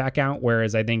quarterback out.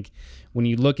 Whereas I think when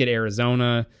you look at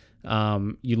Arizona,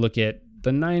 you look at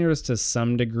the Niners to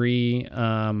some degree,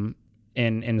 and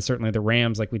certainly the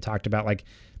Rams, like we talked about, like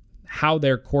how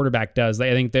their quarterback does.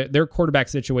 I think their quarterback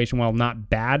situation, while not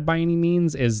bad by any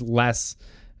means, is less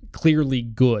clearly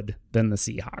good than the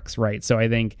Seahawks, right? So I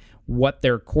think what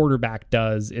their quarterback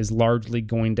does is largely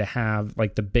going to have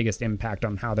like the biggest impact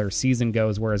on how their season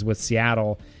goes, whereas with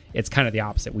Seattle, it's kind of the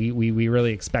opposite. We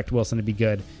really expect Wilson to be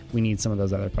good. We need some of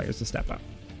those other players to step up.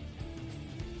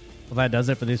 Well, that does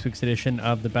it for this week's edition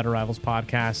of the Better Rivals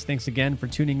podcast. Thanks again for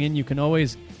tuning in. You can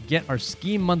always get our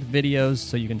Scheme Month videos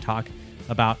so you can talk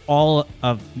about all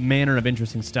of manner of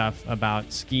interesting stuff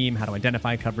about scheme, how to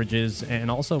identify coverages, and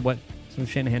also what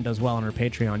Shanahan does well on our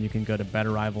Patreon. You can go to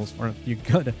Better Rivals, or you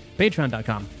can go to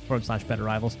patreon.com/Better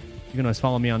Rivals. You can always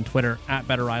follow me on Twitter at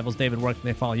Better Rivals. David, where can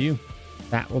they follow you?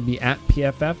 That will be at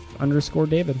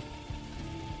PFF_David.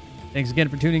 Thanks again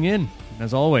for tuning in. And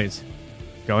as always,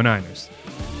 go Niners.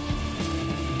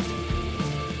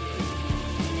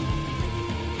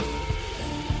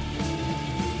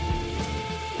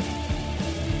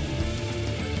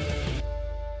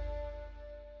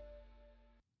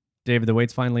 David, the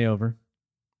wait's finally over.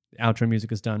 The outro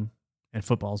music is done, and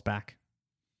football's back.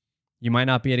 You might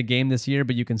not be at a game this year,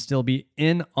 but you can still be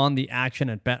in on the action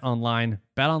at BetOnline.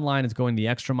 BetOnline is going the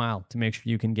extra mile to make sure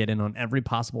you can get in on every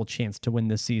possible chance to win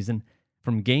this season.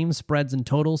 From game spreads and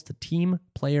totals to team,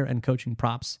 player, and coaching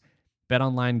props,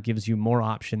 BetOnline gives you more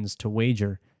options to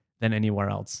wager than anywhere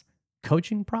else.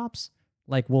 Coaching props?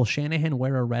 Like, will Shanahan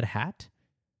wear a red hat?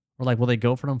 Or like, will they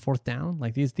go for it on fourth down?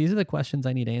 Like, these are the questions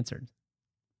I need answered.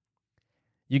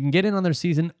 You can get in on their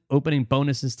season opening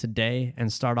bonuses today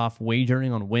and start off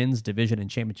wagering on wins, division, and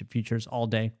championship futures all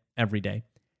day, every day.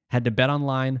 Head to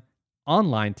BetOnline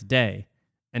online today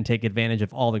and take advantage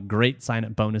of all the great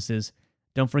sign-up bonuses.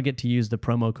 Don't forget to use the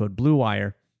promo code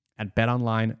BlueWire at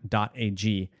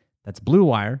betonline.ag. That's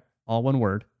BlueWire, all one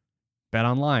word.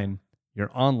 BetOnline,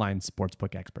 your online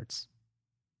sportsbook experts.